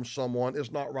steal from someone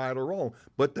is not right or wrong.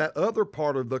 But that other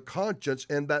part of the conscience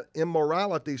and that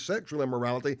immorality, sexual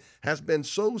immorality, has been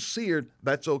so seared,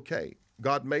 that's okay.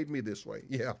 God made me this way.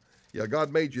 Yeah,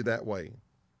 God made you that way.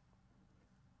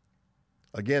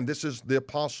 Again, this is the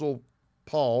Apostle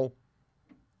Paul,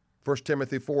 1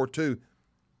 Timothy 4:2.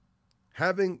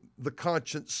 Having the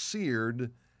conscience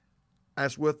seared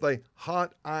as with a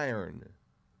hot iron,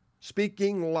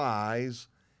 speaking lies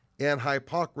and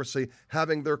hypocrisy,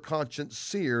 having their conscience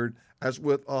seared as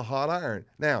with a hot iron.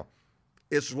 Now,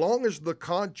 as long as the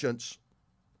conscience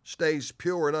stays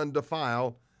pure and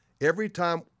undefiled, every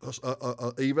time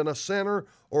even a sinner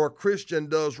or a Christian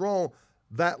does wrong,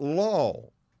 that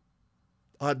law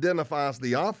identifies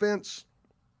the offense.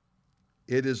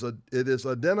 It is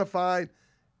identified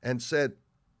and said,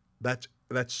 that's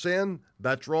sin,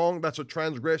 that's wrong, that's a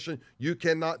transgression, you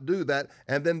cannot do that.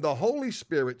 And then the Holy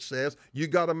Spirit says, you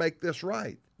got to make this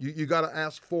right. You got to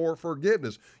ask for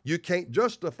forgiveness. You can't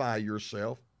justify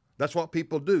yourself. That's what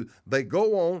people do. They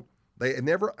go on, they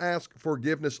never ask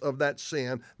forgiveness of that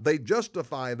sin. They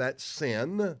justify that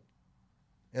sin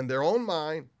in their own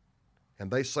mind,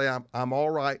 and they say, I'm all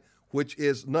right, which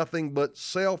is nothing but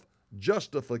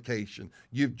self-justification.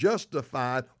 You've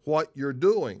justified what you're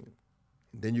doing.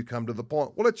 Then you come to the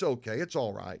point, well, it's okay, it's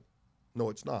all right. No,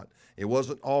 it's not. It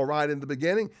wasn't all right in the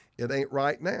beginning. It ain't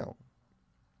right now.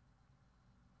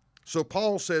 So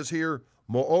Paul says here,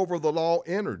 moreover, the law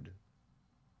entered.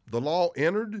 The law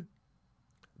entered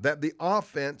that the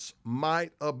offense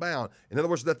might abound. In other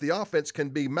words, that the offense can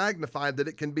be magnified, that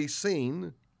it can be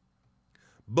seen.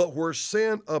 But where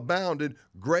sin abounded,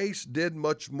 grace did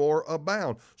much more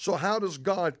abound. So how does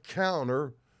God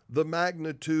counter the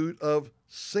magnitude of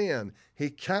sin? He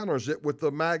counters it with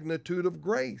the magnitude of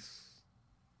grace.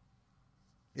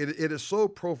 It is so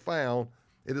profound.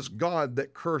 It is God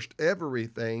that cursed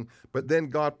everything, but then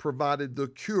God provided the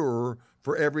cure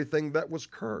for everything that was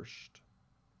cursed.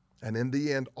 And in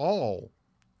the end, all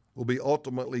will be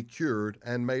ultimately cured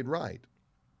and made right.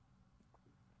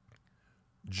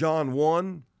 John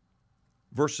 1,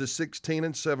 verses 16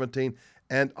 and 17,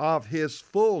 and of his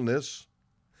fullness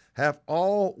have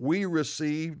all we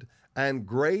received, and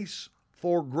grace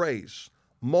for grace,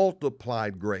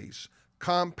 multiplied grace,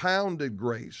 compounded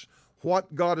grace.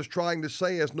 What God is trying to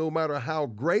say is no matter how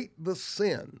great the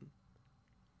sin,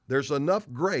 there's enough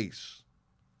grace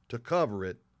to cover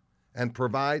it and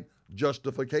provide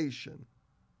justification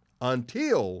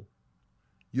until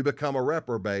you become a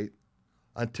reprobate,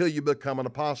 until you become an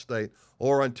apostate,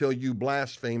 or until you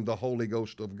blaspheme the Holy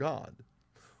Ghost of God.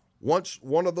 Once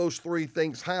one of those three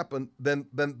things happen, then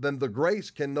the grace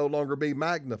can no longer be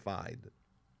magnified.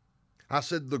 I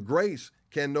said the grace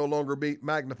can no longer be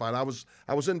magnified.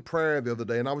 I was in prayer the other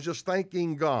day, and I was just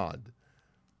thanking God.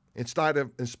 In spite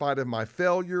of my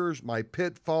failures, my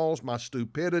pitfalls, my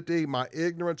stupidity, my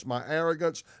ignorance, my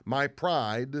arrogance, my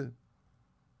pride,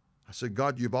 I said,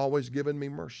 God, you've always given me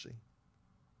mercy.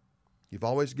 You've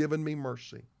always given me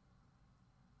mercy.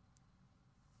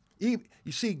 You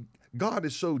see, God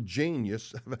is so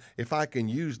genius, if I can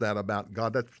use that about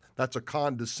God, that's a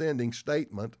condescending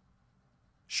statement.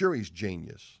 Sure, he's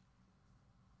genius.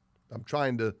 I'm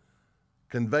trying to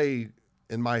convey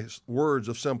in my words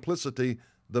of simplicity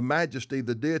the majesty,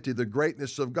 the deity, the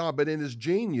greatness of God. But in his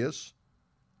genius,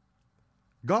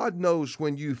 God knows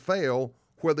when you fail,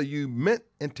 whether you meant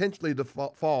intentionally to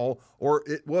fall or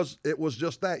it was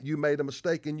just that you made a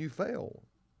mistake and you fell.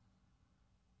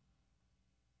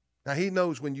 Now, he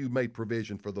knows when you made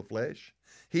provision for the flesh.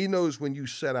 He knows when you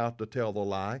set out to tell the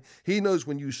lie. He knows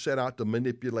when you set out to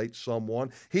manipulate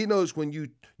someone. He knows when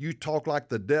you talk like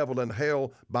the devil in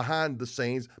hell behind the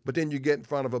scenes, but then you get in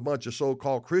front of a bunch of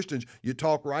so-called Christians, you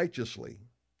talk righteously.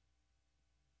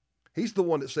 He's the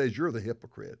one that says you're the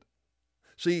hypocrite.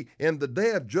 See, in the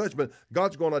day of judgment,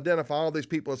 God's going to identify all these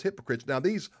people as hypocrites. Now,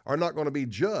 these are not going to be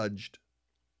judged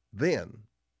then.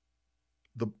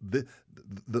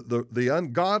 The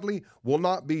ungodly will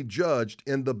not be judged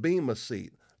in the bema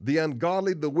seat. The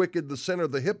ungodly, the wicked, the sinner,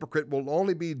 the hypocrite will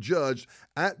only be judged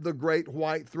at the great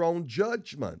white throne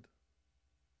judgment.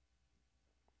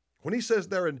 When he says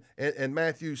there in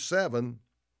Matthew 7,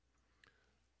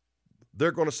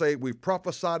 they're going to say, we've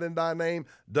prophesied in thy name,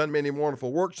 done many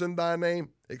wonderful works in thy name,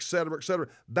 etc., etc.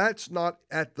 That's not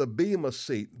at the bema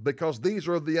seat, because these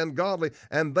are the ungodly,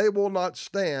 and they will not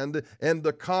stand in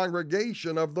the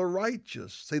congregation of the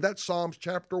righteous. See, that's Psalms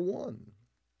chapter 1.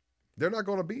 They're not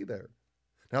going to be there.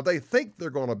 Now, they think they're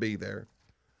going to be there.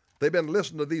 They've been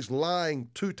listening to these lying,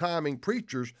 two-timing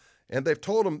preachers, and they've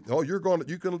told them, oh, you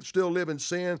can still live in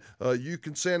sin. You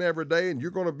can sin every day, and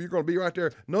you're going to be right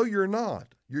there. No, you're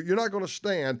not. You're not going to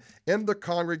stand in the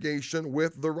congregation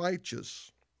with the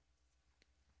righteous.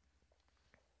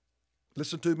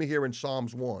 Listen to me here in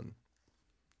Psalms 1,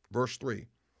 verse 3.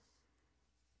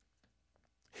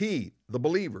 He, the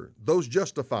believer, those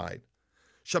justified,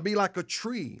 shall be like a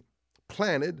tree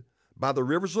planted by the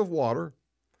rivers of water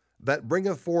that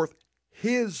bringeth forth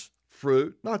his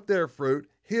fruit, not their fruit,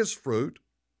 his fruit,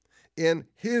 in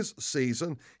his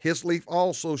season. His leaf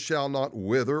also shall not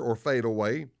wither or fade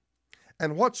away.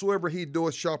 And whatsoever he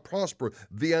doeth shall prosper.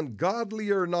 The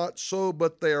ungodly are not so,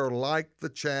 but they are like the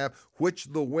chaff which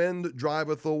the wind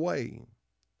driveth away.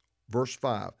 Verse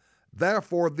 5.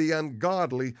 Therefore the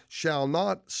ungodly shall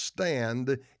not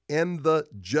stand in the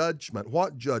judgment.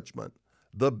 What judgment?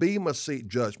 The Bema Seat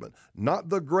judgment. Not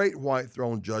the great white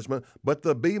throne judgment, but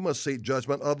the Bema Seat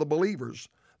judgment of the believers.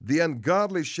 The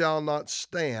ungodly shall not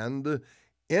stand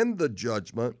in the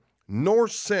judgment, nor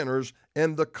sinners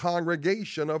in the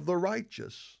congregation of the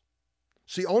righteous.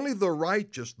 See, only the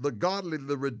righteous, the godly,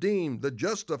 the redeemed, the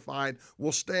justified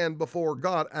will stand before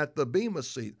God at the Bema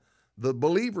Seat, the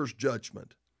believer's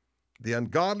judgment. The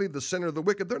ungodly, the sinner, the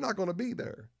wicked, they're not going to be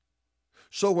there.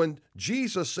 So when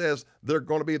Jesus says there are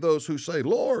going to be those who say,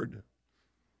 Lord,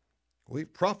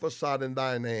 we've prophesied in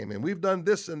thy name, and we've done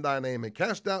this in thy name, and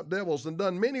cast out devils, and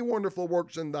done many wonderful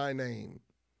works in thy name.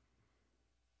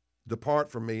 Depart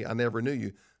from me, I never knew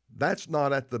you. That's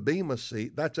not at the Bema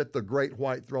Seat. That's at the great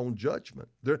white throne judgment.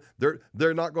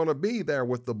 They're not going to be there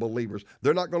with the believers.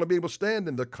 They're not going to be able to stand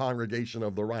in the congregation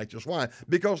of the righteous. Why?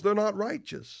 Because they're not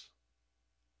righteous.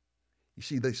 You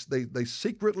see, they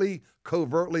secretly,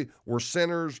 covertly were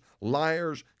sinners,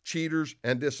 liars, cheaters,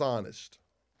 and dishonest.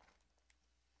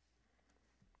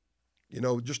 You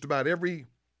know, just about every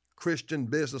Christian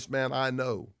businessman I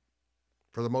know,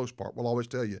 for the most part, will always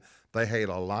tell you they hate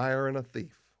a liar and a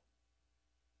thief.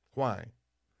 Why?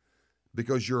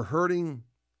 Because you're hurting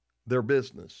their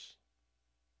business.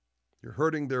 You're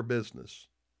hurting their business.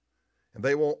 And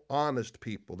they want honest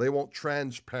people. They want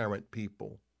transparent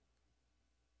people.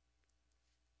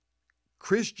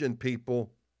 Christian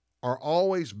people are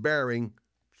always bearing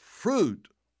fruit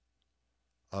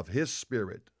of His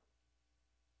Spirit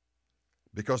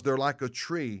because they're like a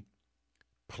tree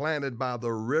planted by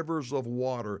the rivers of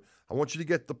water. I want you to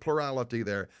get the plurality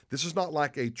there. This is not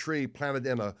like a tree planted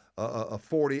in a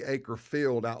 40-acre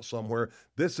field out somewhere.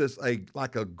 This is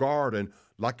like a garden,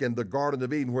 like in the Garden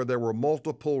of Eden, where there were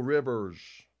multiple rivers,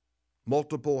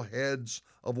 multiple heads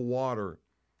of water.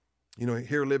 You know,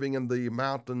 here living in the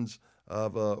mountains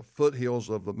of foothills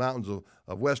of the mountains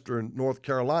of western North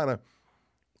Carolina,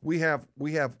 we have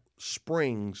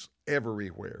springs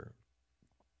everywhere.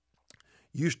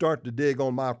 You start to dig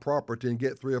on my property and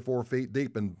get 3 or 4 feet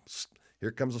deep, and psst,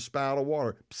 here comes a spout of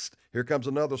water. Psst, here comes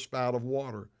another spout of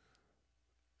water.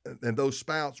 And those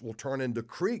spouts will turn into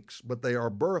creeks, but they are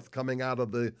birthed coming out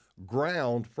of the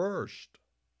ground first.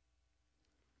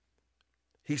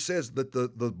 He says that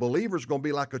the believer is going to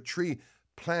be like a tree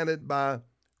planted by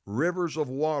rivers of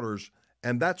waters,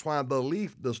 and that's why the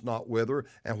leaf does not wither,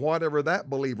 and whatever that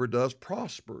believer does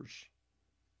prospers.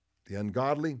 The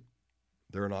ungodly,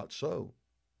 they're not so.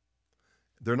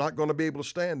 They're not going to be able to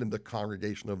stand in the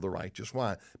congregation of the righteous.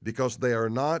 Why? Because they are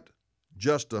not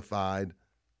justified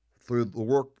through the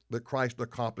work that Christ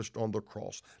accomplished on the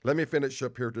cross. Let me finish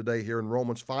up here today here in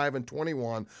Romans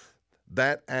 5:21,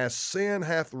 that as sin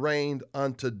hath reigned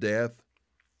unto death,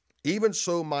 even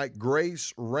so might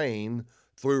grace reign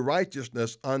through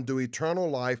righteousness unto eternal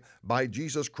life by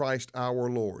Jesus Christ our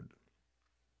Lord.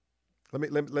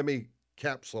 Let me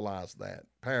capsulize that,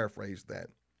 paraphrase that.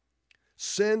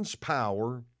 Sin's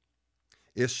power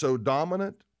is so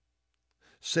dominant,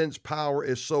 sin's power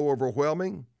is so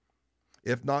overwhelming,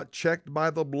 if not checked by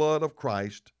the blood of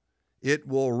Christ, it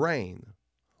will reign,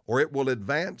 or it will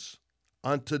advance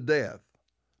unto death,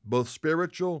 both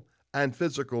spiritual and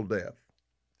physical death.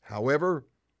 However,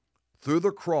 through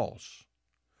the cross,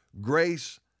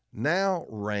 grace now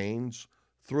reigns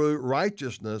through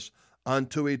righteousness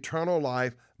unto eternal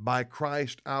life by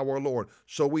Christ our Lord.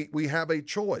 So we have a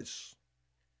choice.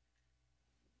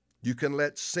 You can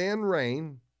let sin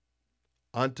reign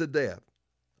unto death.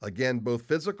 Again, both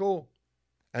physical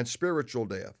and spiritual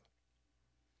death.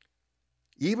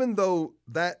 Even though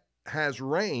that has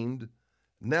reigned,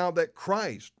 now that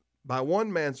Christ, by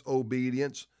one man's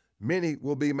obedience, many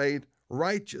will be made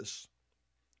righteous.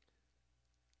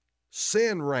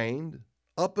 Sin reigned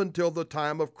up until the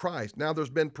time of Christ. Now there's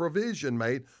been provision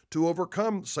made to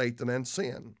overcome Satan and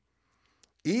sin.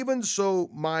 Even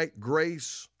so might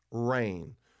grace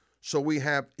reign. So we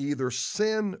have either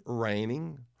sin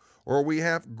reigning or we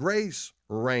have grace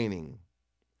reigning.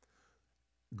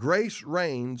 Grace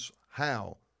reigns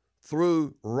how?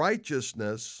 Through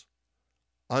righteousness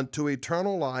unto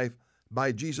eternal life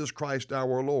by Jesus Christ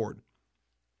our Lord.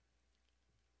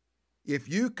 If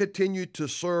you continue to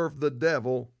serve the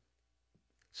devil,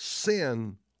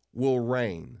 sin will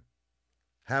reign,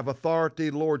 have authority,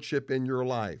 lordship in your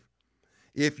life.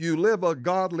 If you live a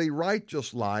godly,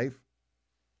 righteous life,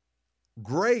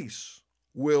 grace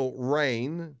will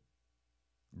reign.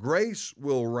 Grace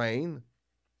will reign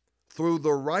through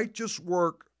the righteous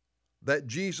work that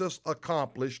Jesus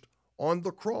accomplished on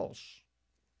the cross.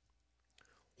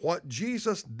 What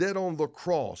Jesus did on the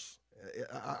cross,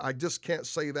 I just can't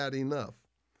say that enough.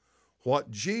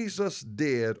 What Jesus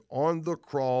did on the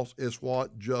cross is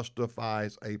what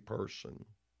justifies a person.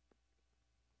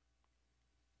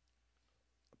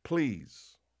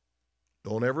 Please,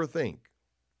 don't ever think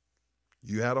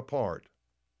you had a part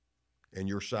in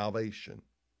your salvation.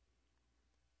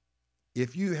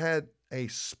 If you had a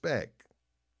speck,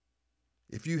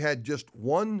 if you had just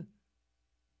 1/trillionth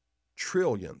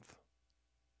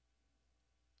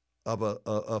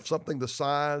of something the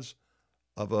size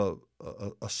of a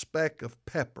speck of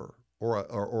pepper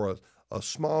or a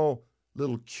small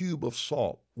little cube of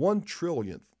salt,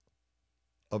 1/trillionth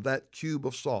of that cube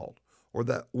of salt, or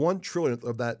that 1/trillionth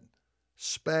of that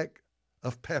speck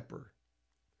of pepper,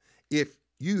 if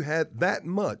you had that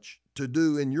much to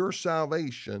do in your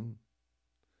salvation,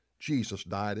 Jesus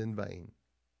died in vain.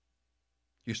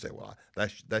 You say, well,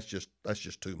 that's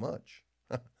just too much.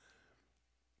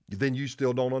 Then you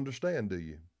still don't understand, do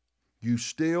you? You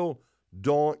still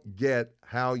don't get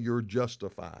how you're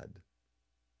justified.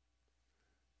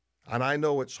 And I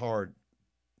know it's hard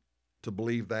to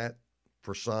believe that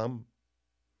for some.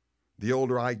 The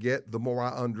older I get, the more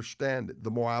I understand it,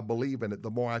 the more I believe in it,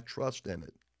 the more I trust in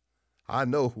it. I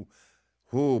know,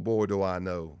 oh boy, do I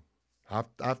know.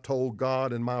 I've told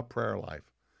God in my prayer life,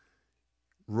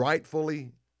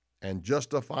 rightfully and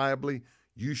justifiably,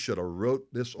 you should have wrote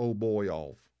this old boy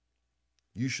off.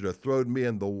 You should have thrown me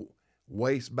in the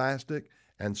wastebasket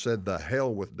and said, the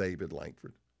hell with David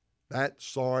Langford. That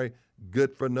sorry,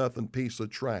 good-for-nothing piece of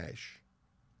trash.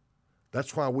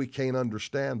 That's why we can't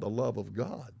understand the love of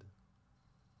God.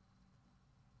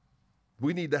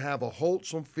 We need to have a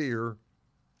wholesome fear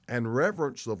and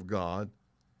reverence of God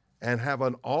and have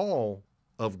an awe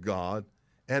of God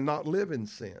and not live in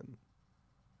sin.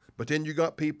 But then you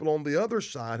got people on the other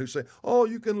side who say, oh,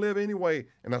 you can live anyway.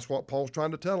 And that's what Paul's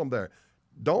trying to tell them there.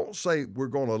 Don't say we're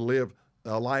going to live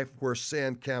a life where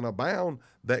sin can abound,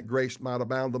 that grace might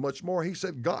abound the much more. He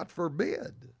said, God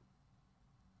forbid.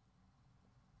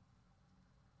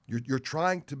 You're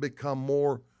trying to become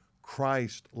more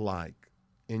Christ-like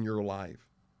in your life.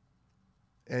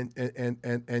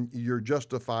 And you're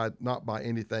justified not by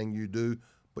anything you do,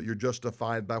 but you're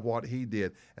justified by what he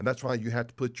did. And that's why you have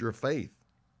to put your faith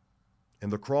in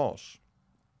the cross.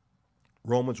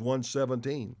 Romans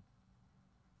 1:17,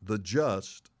 the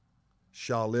just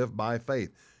shall live by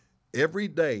faith. Every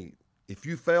day, if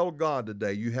you fail God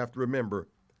today, you have to remember,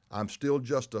 I'm still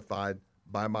justified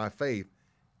by my faith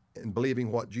in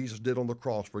believing what Jesus did on the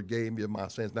cross forgave me of my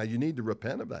sins. Now, you need to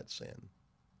repent of that sin.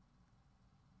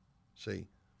 See?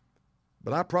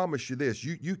 But I promise you this,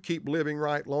 you keep living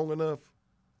right long enough,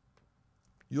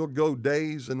 you'll go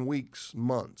days and weeks,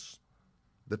 months,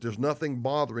 that there's nothing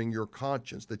bothering your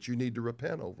conscience that you need to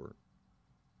repent over.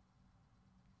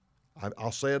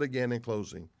 I'll say it again in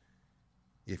closing.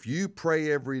 If you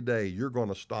pray every day, you're going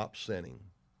to stop sinning.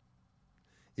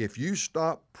 If you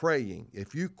stop praying,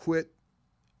 if you quit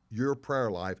your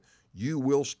prayer life, you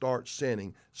will start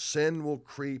sinning. Sin will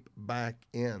creep back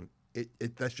in.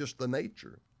 That's just the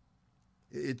nature.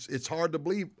 It's hard to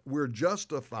believe we're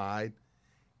justified,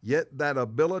 yet that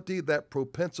ability, that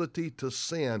propensity to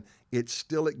sin, it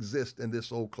still exists in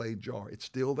this old clay jar. It's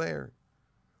still there.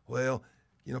 Well,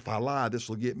 if I lie, this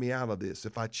will get me out of this.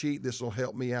 If I cheat, this will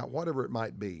help me out, whatever it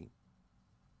might be.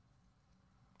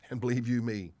 And believe you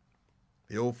me,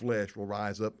 the old flesh will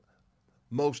rise up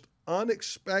most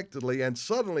unexpectedly and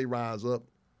suddenly rise up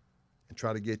and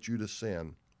try to get you to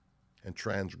sin and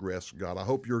transgress God. I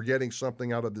hope you're getting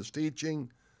something out of this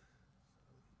teaching.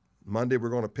 Monday, we're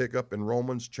going to pick up in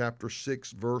Romans chapter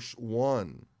 6, verse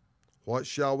 1. What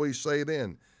shall we say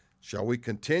then? Shall we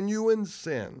continue in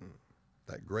sin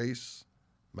that grace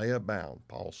may abound?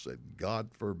 Paul said, God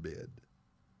forbid.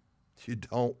 You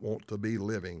don't want to be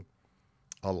living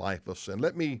a life of sin.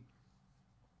 Let me,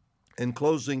 in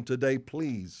closing today,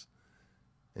 please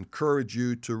encourage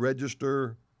you to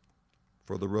register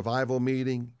for the revival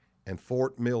meeting and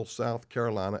Fort Mill, South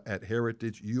Carolina at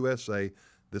Heritage USA.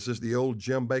 This is the old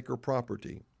Jim Baker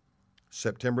property,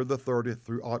 September the 30th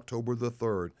through October the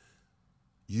 3rd.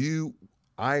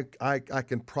 I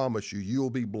can promise you, you'll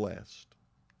be blessed.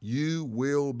 You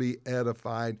will be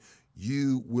edified.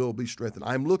 You will be strengthened.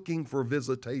 I'm looking for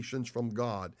visitations from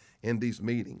God in these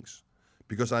meetings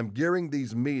because I'm gearing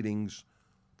these meetings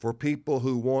for people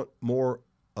who want more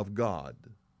of God.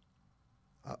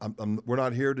 We're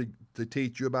not here to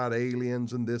teach you about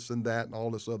aliens and this and that and all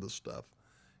this other stuff.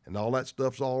 And all that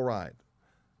stuff's all right.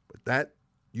 But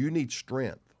you need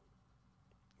strength.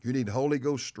 You need Holy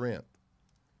Ghost strength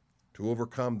to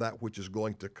overcome that which is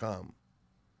going to come.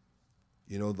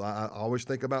 You know, I always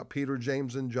think about Peter,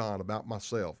 James, and John, about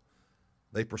myself.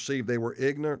 They perceived they were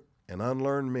ignorant and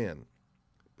unlearned men,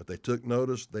 but they took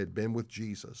notice they'd been with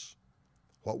Jesus.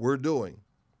 What we're doing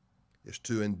is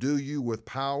to endue you with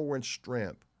power and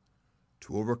strength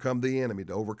to overcome the enemy,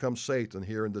 to overcome Satan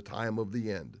here in the time of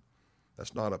the end.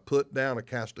 That's not a put down, a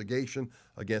castigation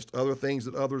against other things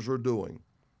that others are doing.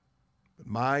 But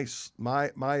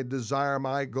my desire,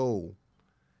 my goal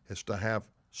is to have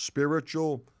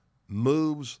spiritual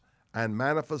moves and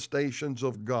manifestations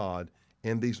of God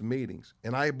in these meetings.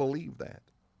 And I believe that.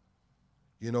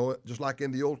 You know, just like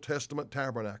in the Old Testament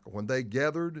tabernacle, when they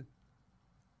gathered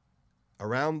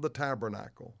around the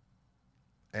tabernacle,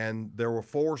 and there were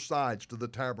 4 sides to the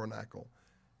tabernacle,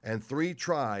 and 3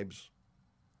 tribes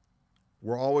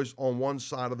were always on one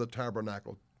side of the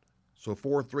tabernacle. So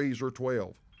 4 3s are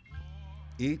 12.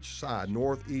 Each side,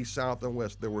 north, east, south, and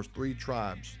west, there was 3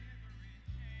 tribes.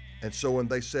 And so when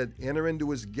they said, enter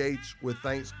into his gates with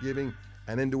thanksgiving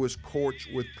and into his courts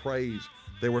with praise,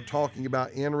 they were talking about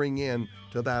entering in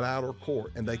to that outer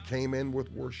court, and they came in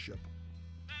with worship.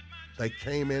 They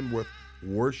came in with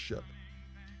worship.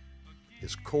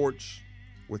 His courts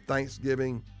with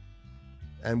thanksgiving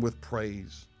and with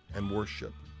praise and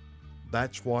worship.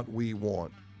 That's what we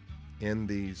want in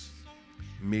these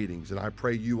meetings. And I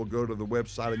pray you will go to the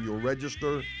website and you'll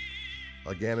register.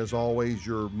 Again, as always,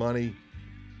 your money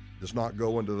does not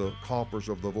go into the coffers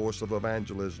of the Voice of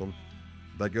Evangelism.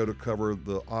 They go to cover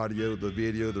the audio, the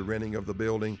video, the renting of the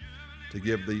building, to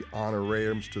give the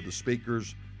honorariums to the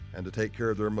speakers, and to take care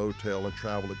of their motel and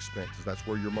travel expenses. That's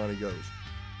where your money goes.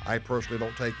 I personally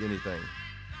don't take anything.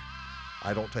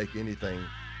 I don't take anything.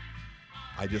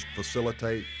 I just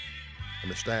facilitate, and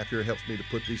the staff here helps me to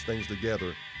put these things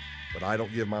together, but I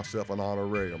don't give myself an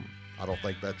honorarium. I don't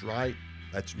think that's right.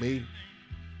 That's me.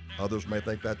 Others may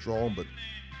think that's wrong, but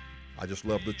I just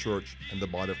love the church and the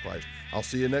body of Christ. I'll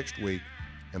see you next week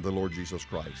in the Lord Jesus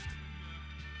Christ.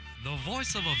 The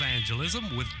Voice of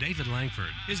Evangelism with David Langford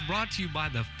is brought to you by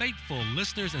the faithful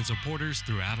listeners and supporters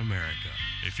throughout America.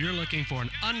 If you're looking for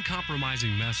an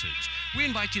uncompromising message, we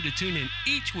invite you to tune in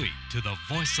each week to the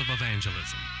Voice of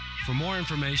Evangelism. For more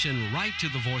information, write to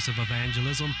the Voice of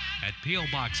Evangelism at P.O.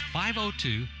 Box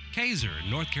 502, Kaiser,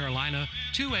 North Carolina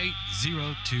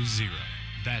 28020.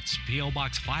 That's P.O.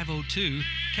 Box 502,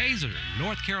 Kaiser,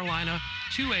 North Carolina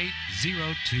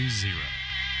 28020.